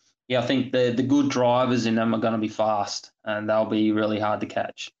I think the good drivers in them are going to be fast, and they'll be really hard to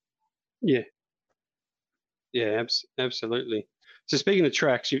catch. Yeah, absolutely. So speaking of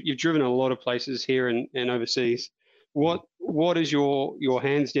tracks, you've driven a lot of places here and overseas. What is your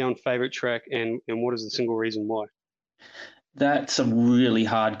hands down favorite track, and what is the single reason why? That's a really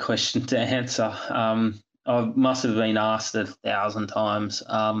hard question to answer. I must have been asked it 1,000 times.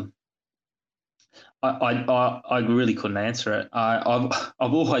 I really couldn't answer it. I've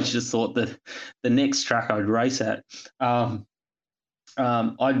always just thought that the next track I'd race at. I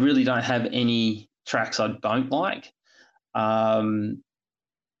really don't have any tracks I don't like, and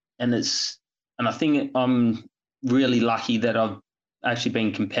I think I'm really lucky that I've actually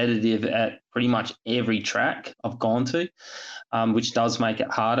been competitive at pretty much every track I've gone to, which does make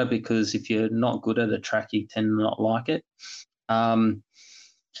it harder, because if you're not good at a track, you tend to not like it. I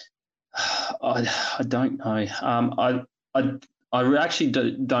don't know. I actually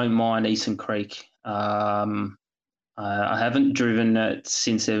don't mind Eastern Creek. I haven't driven it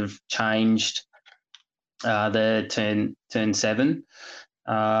since they've changed the turn 7,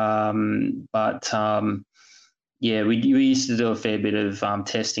 we used to do a fair bit of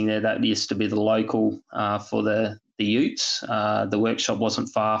testing there. That used to be the local for the Utes. The workshop wasn't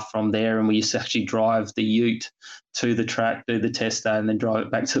far from there, and we used to actually drive the Ute to the track, do the test day, and then drive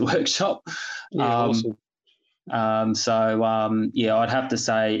it back to the workshop. Awesome. I'd have to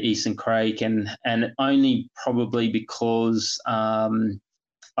say Eastern Creek, and only probably because I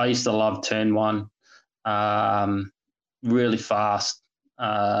used to love turn 1, really fast.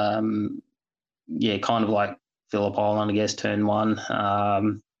 Kind of like Phillip Island, I guess, turn 1.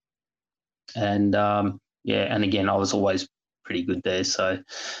 yeah, and again, I was always pretty good there. So,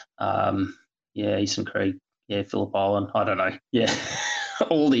 Eastern Creek, Phillip Island. I don't know. Yeah,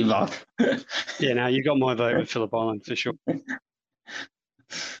 all the above. Yeah, no, you got my vote with Phillip Island for sure.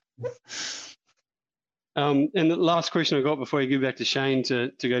 And the last question I got before you give back to Shane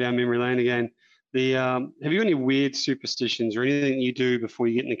to go down memory lane again. Have you got any weird superstitions or anything you do before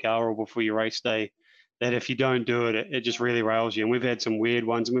you get in the car or before your race day that if you don't do it, it just really rails you? And we've had some weird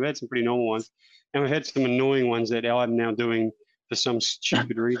ones and we've had some pretty normal ones. And we've had some annoying ones that I'm now doing for some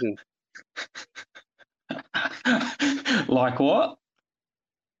stupid reason. Like what?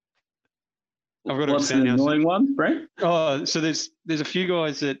 I've got What's an annoying one, Brent? Oh, so there's a few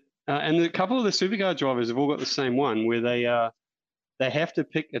guys that, and a couple of the supercar drivers have all got the same one where they have to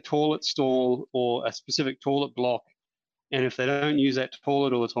pick a toilet stall or a specific toilet block, and if they don't use that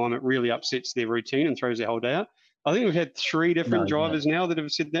toilet all the time, it really upsets their routine and throws their whole day out. I think we've had 3 different drivers now that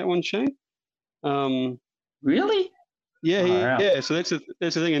have said that one, Shane. Really? Yeah. So that's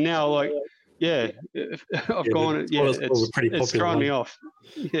the thing, and now I've gone. Yeah, it's thrown me off.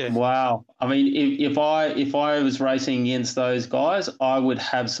 Yeah. Wow. I mean, if I was racing against those guys, I would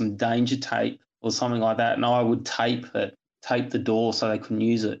have some danger tape or something like that, and I would tape the door so they couldn't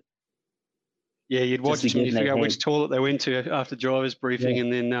use it. Yeah, you'd watch them, you figure out which toilet they went to after driver's briefing,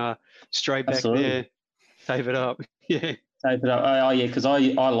 and then straight back there, tape it up. Yeah. Tape it up. Oh yeah, because I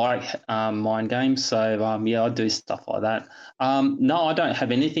like mind games, so I do stuff like that. No, I don't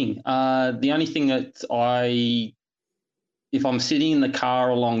have anything. The only thing that if I'm sitting in the car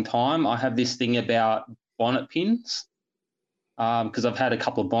a long time, I have this thing about bonnet pins, because I've had a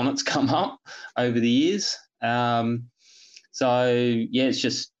couple of bonnets come up over the years. It's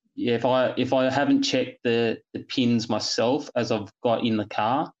just if I haven't checked the pins myself as I've got in the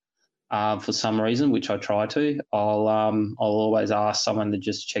car, for some reason, which I try to, I'll always ask someone to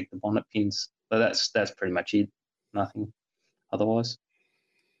just check the bonnet pins. So that's pretty much it. Nothing otherwise.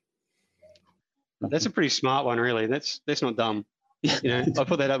 That's a pretty smart one, really. That's not dumb. I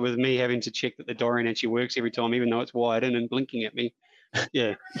put that up with me having to check that the Dorian actually works every time, even though it's wired in and blinking at me.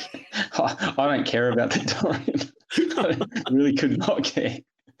 Yeah. I don't care about the Dorian. I really could not care.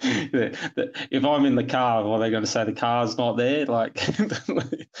 If I'm in the car, are they going to say the car's not there? Like,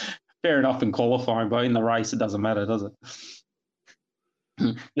 fair enough in qualifying, but in the race, it doesn't matter, does it?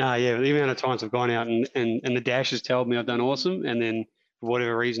 No, yeah. The amount of times I've gone out and the dash has told me I've done awesome, and then for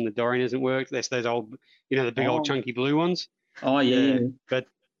whatever reason the Dorian hasn't worked. That's those old, the big old chunky blue ones. Oh yeah. But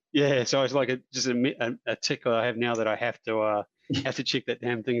yeah, so it's like a tick I have now that I have to check that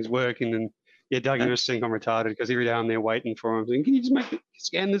damn thing is working. And yeah, Doug, you must think I'm retarded because every day I'm there waiting for him. Saying, can you just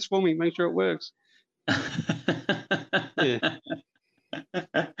scan this for me, make sure it works? Yeah.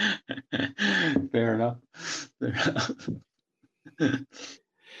 Fair enough.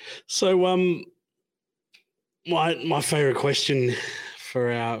 So, my favorite question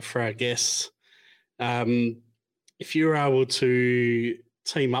for our guests, if you were able to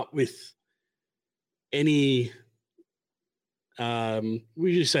team up with any,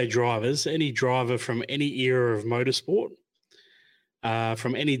 we just say drivers, any driver from any era of motorsport,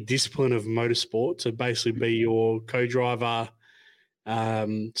 from any discipline of motorsport, to basically be your co-driver /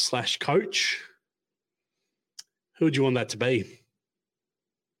 coach, who would you want that to be?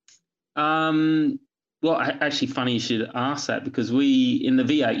 Well, actually, funny you should ask that, because we in the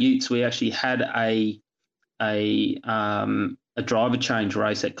V8 Utes we actually had a driver change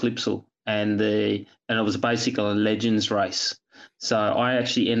race at Clipsal, and it was basically a legends race. So I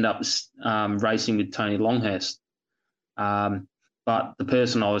actually ended up racing with Tony Longhurst, but the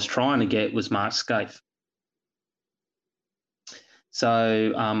person I was trying to get was Mark Skaife.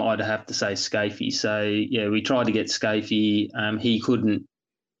 So I'd have to say Skaife. So yeah, we tried to get Skaife. He couldn't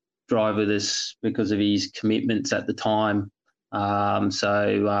drive with us because of his commitments at the time.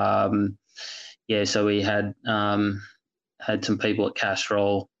 So we had some people at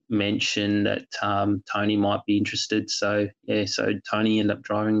Castrol mention that Tony might be interested. So Tony ended up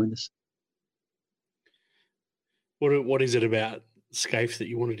driving with us. What is it about Skaife that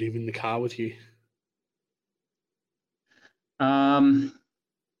you wanted him in the car with you?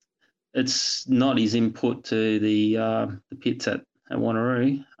 It's not his input to the pits at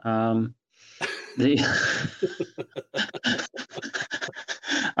Wanneroo. When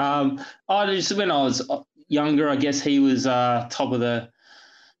I was younger, I guess he was top of the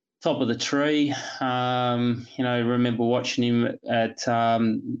tree. Remember watching him at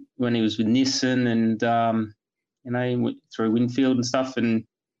when he was with Nissan and through Winfield and stuff, and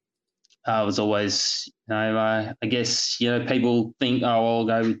I was always, I guess people think, I'll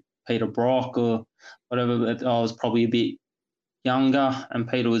go with Peter Brock or whatever, but I was probably a bit younger, and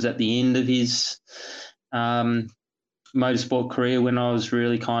Peter was at the end of his motorsport career when I was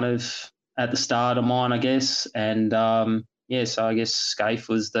really kind of at the start of mine, I guess. And so I guess Scaife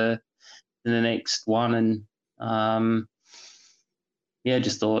was the next one, and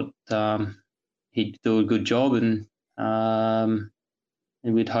just thought he'd do a good job, and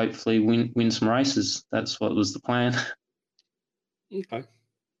we'd hopefully win some races. That's what was the plan. Okay.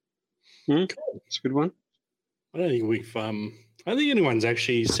 Cool. It's a good one. I don't think we've. I don't think anyone's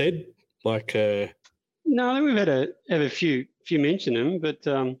actually said like. No, I think we've had a few mention him, but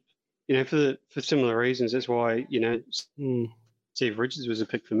for similar reasons. That's why Steve Richards was a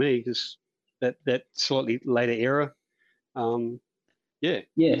pick for me, because that slightly later era. I guess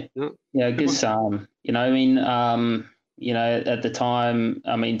at the time,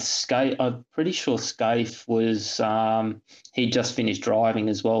 I mean, Scaife, I'm pretty sure Scaife was he just finished driving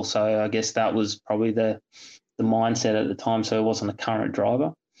as well, so I guess that was probably the mindset at the time. So he wasn't a current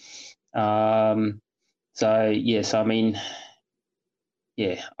driver. So yes, I mean,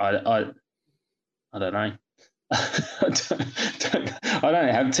 I don't know. I don't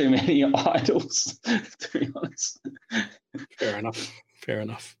have too many idols, to be honest. Fair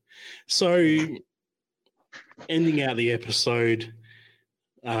enough. So, ending out the episode,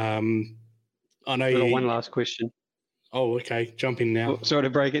 I know I've got one last question. Oh, okay. Jump in now. Oh, sorry to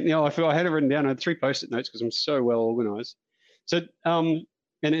break it. I feel I had it written down. I had 3 post-it notes because I'm so well organised. So, and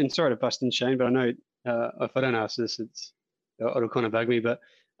sorry to bust in, Shane, but I know if I don't ask this, it'll kind of bug me. But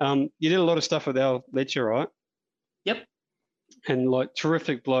you did a lot of stuff with Al Letcher, right? Yep. And like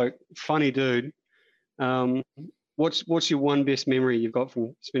terrific bloke, funny dude. What's your one best memory you've got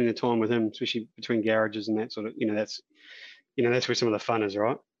from spending the time with him, especially between garages and that sort of, that's where some of the fun is,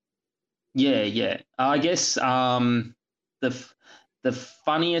 right? Yeah. I guess the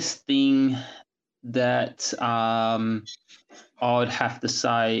funniest thing that I would have to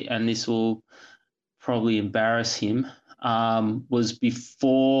say, and this will probably embarrass him, was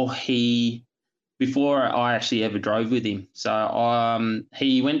before I actually ever drove with him. So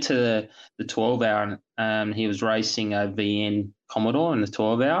he went to the 12-hour and he was racing a VN Commodore in the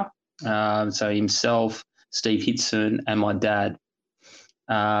 12-hour. So himself, Steve Hitson, and my dad.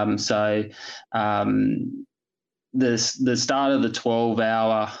 The start of the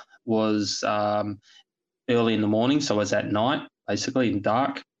 12-hour was early in the morning, so it was at night, basically in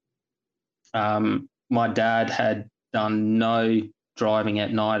dark. My dad had done no driving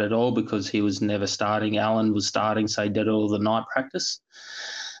at night at all because he was never starting. Alan was starting, so he did all the night practice.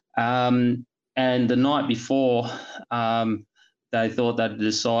 And the night before, they thought they'd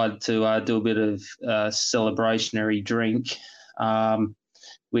decide to do a bit of celebrationary drink,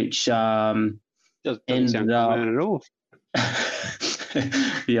 which doesn't sound at all.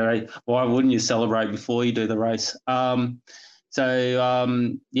 Why wouldn't you celebrate before you do the race? Alan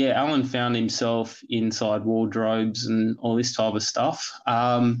found himself inside wardrobes and all this type of stuff.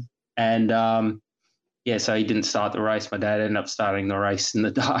 So he didn't start the race. My dad ended up starting the race in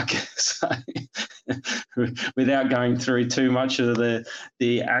the dark. So without going through too much of the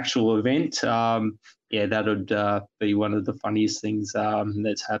actual event, that would be one of the funniest things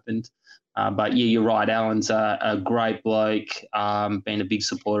that's happened. But you're right. Alan's a great bloke, been a big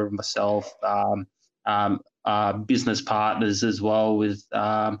supporter of myself, business partners as well with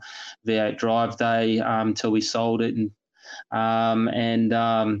V8 Drive Day until we sold it.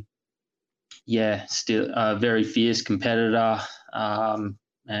 Still a very fierce competitor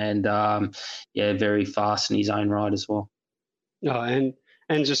very fast in his own right as well. Oh, and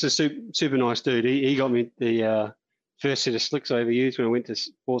just a super nice dude. He got me the first set of slicks I ever used when I went to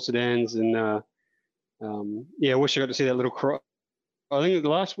Port Sedans, and I wish I got to see that little. I think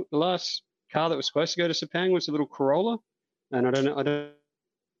the last car that was supposed to go to Sepang was a little Corolla, and I don't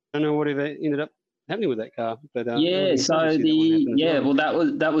know whatever ended up happening with that car. But that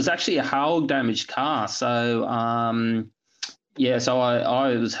was actually a hail damaged car. So I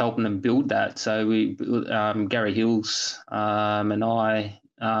was helping them build that. So we Gary Hills and I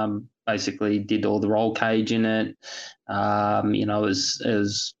basically did all the roll cage in it. It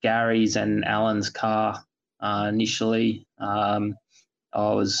was Gary's and Alan's car initially. I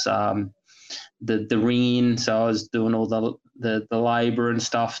was the ring in, so I was doing all the labour and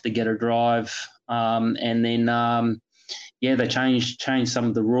stuff to get her drive. And then they changed some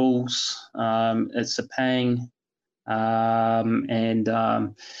of the rules at Sepang.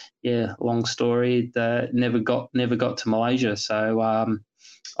 Long story. Never got to Malaysia. So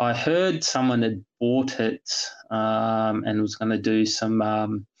I heard someone had bought it and was going to do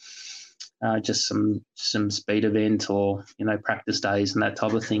some just some speed event or practice days and that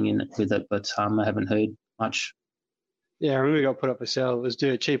type of thing with it, but I haven't heard much. Yeah, I remember it got put up for sale. It was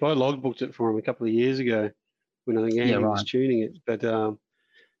dirt cheap. I logbooked it for him a couple of years ago when I think Andy was tuning it. But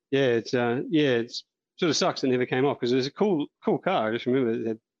it's sort of sucks it never came off because it was a cool car. I just remember it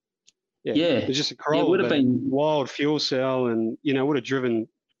had, it was just a Corolla, it would have been wild fuel cell, and would have driven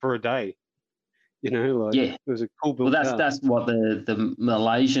for a day. It was a cool built car. That's what the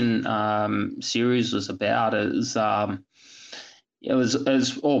Malaysian series was about. It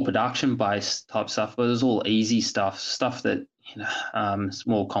was all production based type stuff, but it was all easy stuff that it's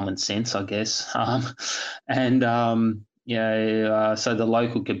more common sense, I guess. So the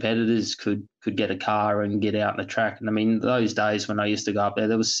local competitors could get a car and get out on the track. And I mean, those days when I used to go up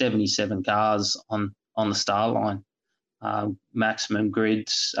there was 77 cars on the start line. Maximum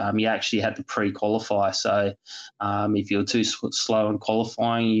grids. You actually had to pre-qualify. So if you were too slow in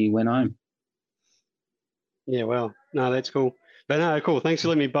qualifying, you went home. Yeah, well, no, that's cool. But no, cool. Thanks for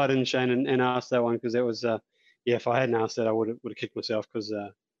letting me butt in, Shane, and ask that one because that was, if I hadn't asked that, I would have kicked myself because,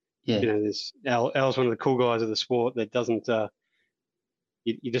 there's Al's one of the cool guys of the sport that doesn't,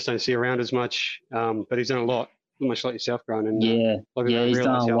 you just don't see around as much. But he's done a lot, much like yourself, Grant. And he's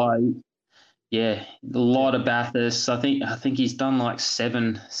done a lot. Yeah, a lot of Bathurst. I think he's done like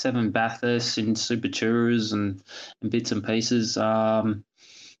seven Bathursts in Super Tours and bits and pieces. A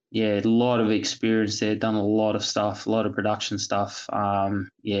lot of experience there. Done a lot of stuff, a lot of production stuff. A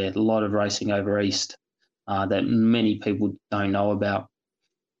lot of racing over east that many people don't know about.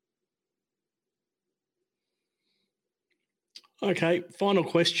 Okay, final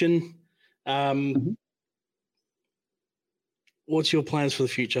question. What's your plans for the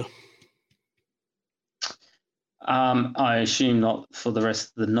future? I assume not for the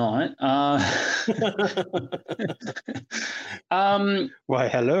rest of the night. Why,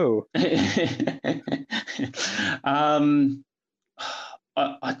 hello.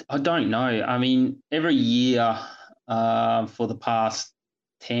 I don't know. I mean, every year for the past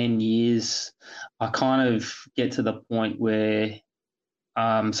 10 years, I kind of get to the point where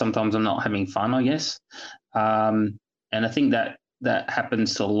sometimes I'm not having fun, I guess. And I think that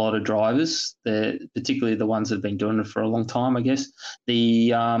happens to a lot of drivers, particularly the ones that have been doing it for a long time, I guess.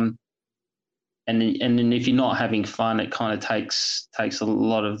 And then if you're not having fun, it kind of takes a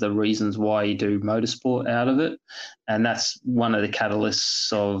lot of the reasons why you do motorsport out of it. And that's one of the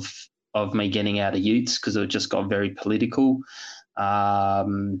catalysts of me getting out of Utes because it just got very political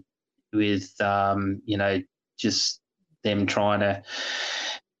with, just them trying to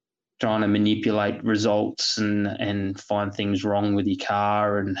manipulate results and find things wrong with your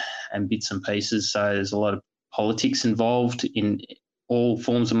car and bits and pieces. So there's a lot of politics involved in all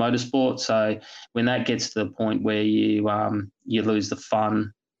forms of motorsport. So when that gets to the point where you lose the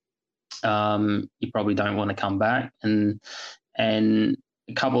fun, you probably don't want to come back. And a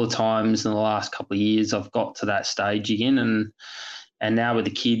couple of times in the last couple of years, I've got to that stage again. And now with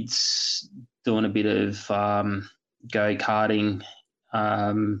the kids doing a bit of go-karting,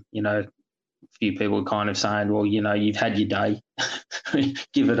 a few people are kind of saying, well, you've had your day,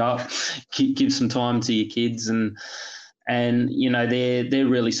 give it up, give some time to your kids. And they're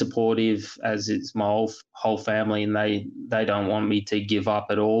really supportive, as it's my whole family, and they don't want me to give up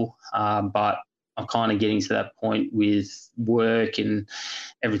at all. But I'm kind of getting to that point with work and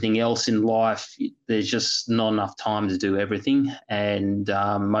everything else in life. There's just not enough time to do everything. And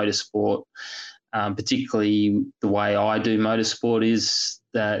motorsport, particularly the way I do motorsport, is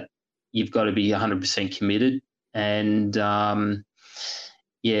that you've got to be 100% committed. And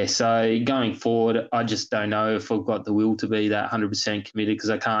so going forward, I just don't know if I've got the will to be that 100% committed because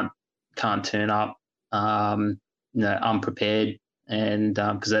I can't turn up unprepared, and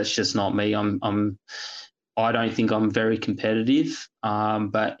because that's just not me. I don't think I'm very competitive,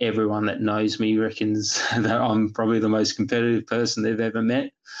 but everyone that knows me reckons that I'm probably the most competitive person they've ever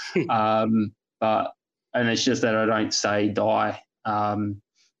met. And it's just that I don't say die, and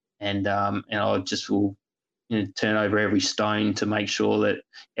I just will turn over every stone to make sure that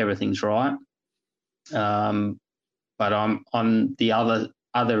everything's right. But I'm on the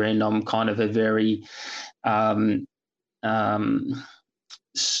other end. I'm kind of a very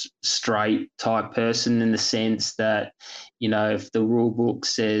straight type person in the sense that, if the rule book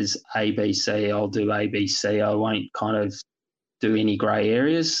says ABC, I'll do ABC. I won't kind of do any grey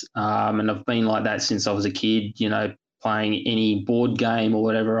areas. And I've been like that since I was a kid, playing any board game or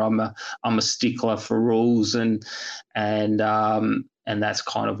whatever. I'm a stickler for rules and that's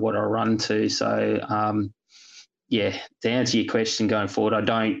kind of what I run to. So, to answer your question going forward,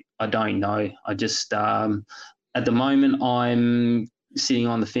 I don't know. I just, at the moment, I'm sitting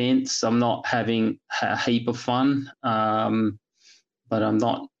on the fence. I'm not having a heap of fun, but I'm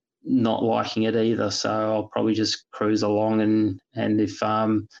not not liking it either. So I'll probably just cruise along, and if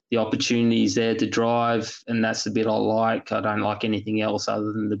the opportunity is there to drive and that's the bit I like, I don't like anything else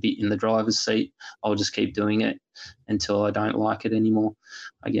other than the bit in the driver's seat, I'll just keep doing it until I don't like it anymore,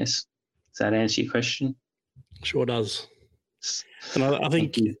 I guess. Does that answer your question? Sure does. And I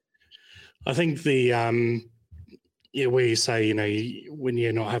think the where you say, when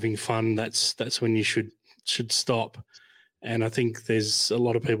you're not having fun, that's when you should stop. And I think there's a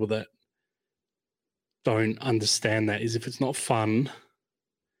lot of people that don't understand that, is if it's not fun,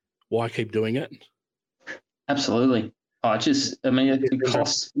 why keep doing it? Absolutely. It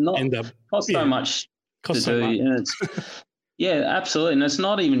costs so much to do. And it's, yeah, absolutely. And it's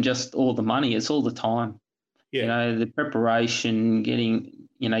not even just all the money, it's all the time. Yeah. The preparation, getting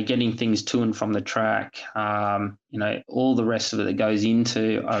things to and from the track, all the rest of it that goes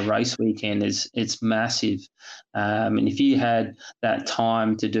into a race weekend it's massive. And if you had that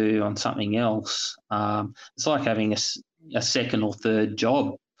time to do on something else, it's like having a second or third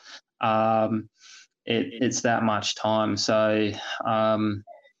job. It's that much time. So,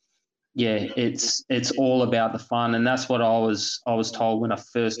 it's all about the fun, and that's what I was told when I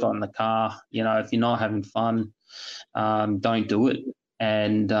first got in the car. If you're not having fun, don't do it.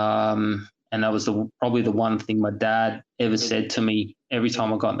 And that was probably the one thing my dad ever said to me every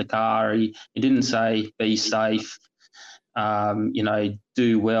time I got in the car. He didn't say be safe,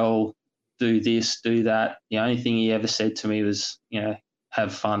 do well, do this, do that. The only thing he ever said to me was,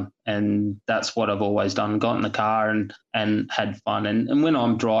 have fun. And that's what I've always done. Got in the car and had fun. And when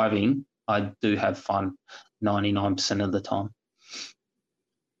I'm driving, I do have fun 99% of the time.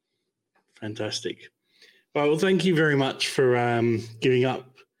 Fantastic. Well, thank you very much for giving up.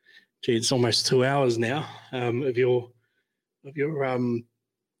 Gee, it's almost 2 hours now of your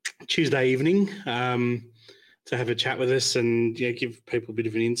Tuesday evening to have a chat with us and give people a bit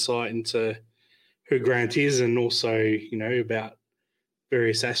of an insight into who Grant is, and also about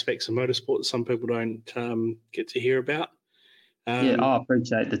various aspects of motorsport that some people don't get to hear about. I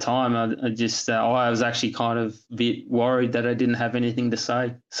appreciate the time. I was actually kind of a bit worried that I didn't have anything to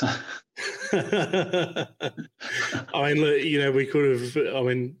say. So. I mean, we could have.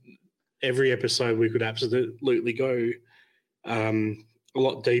 Every episode we could absolutely go a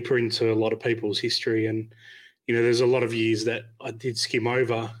lot deeper into a lot of people's history, and there's a lot of years that I did skim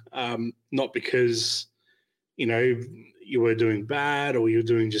over, not because you were doing bad or you're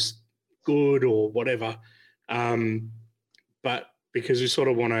doing just good or whatever, but because we sort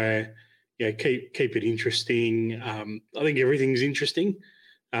of want to keep it interesting. I think everything's interesting.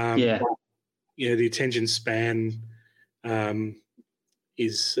 The attention span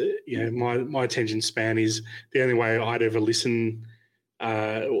is my attention span is the only way I'd ever listen.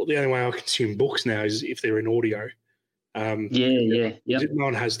 Or the only way I consume books now is if they're in audio. No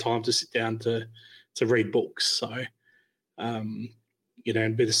one has time to sit down to read books, so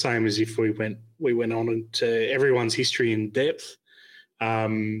it'd be the same as if we went on into everyone's history in depth.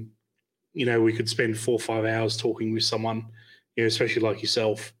 We could spend 4 or 5 hours talking with someone, especially like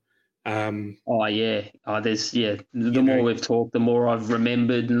yourself. The more we've talked, the more I've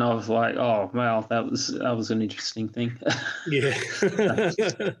remembered, and I was like, oh well, that was an interesting thing.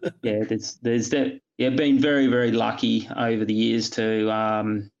 Been very, very lucky over the years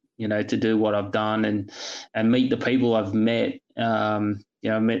to to do what I've done and meet the people I've met. I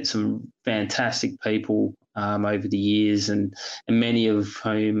met some fantastic people over the years, and many of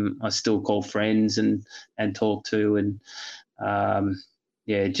whom I still call friends and talk to, and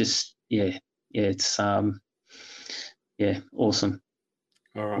it's awesome.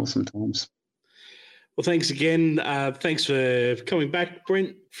 All right. Awesome times. Well, thanks again. Thanks for coming back,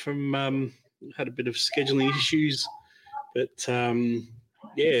 Brent. Had a bit of scheduling issues, but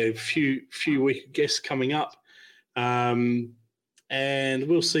a few week guests coming up, and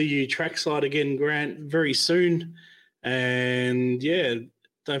we'll see you trackside again, Grant, very soon. And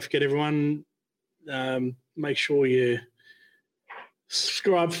don't forget, everyone, make sure you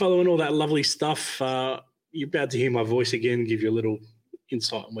subscribe, follow, and all that lovely stuff. You're about to hear my voice again, give you a little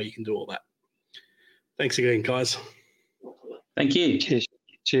insight on where you can do all that. Thanks again, guys. Thank you.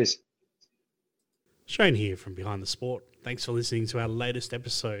 Cheers. Shane here from Behind the Sport. Thanks for listening to our latest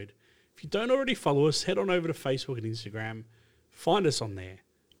episode. If you don't already follow us, head on over to Facebook and Instagram. Find us on there.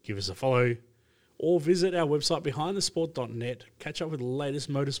 Give us a follow. Or visit our website, behindthesport.net. Catch up with the latest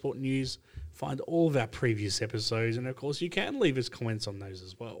motorsport news. Find all of our previous episodes. And, of course, you can leave us comments on those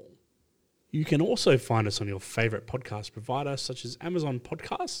as well. You can also find us on your favourite podcast provider, such as Amazon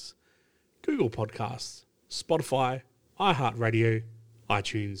Podcasts, Google Podcasts, Spotify, iHeartRadio,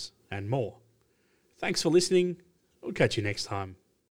 iTunes, and more. Thanks for listening. We'll catch you next time.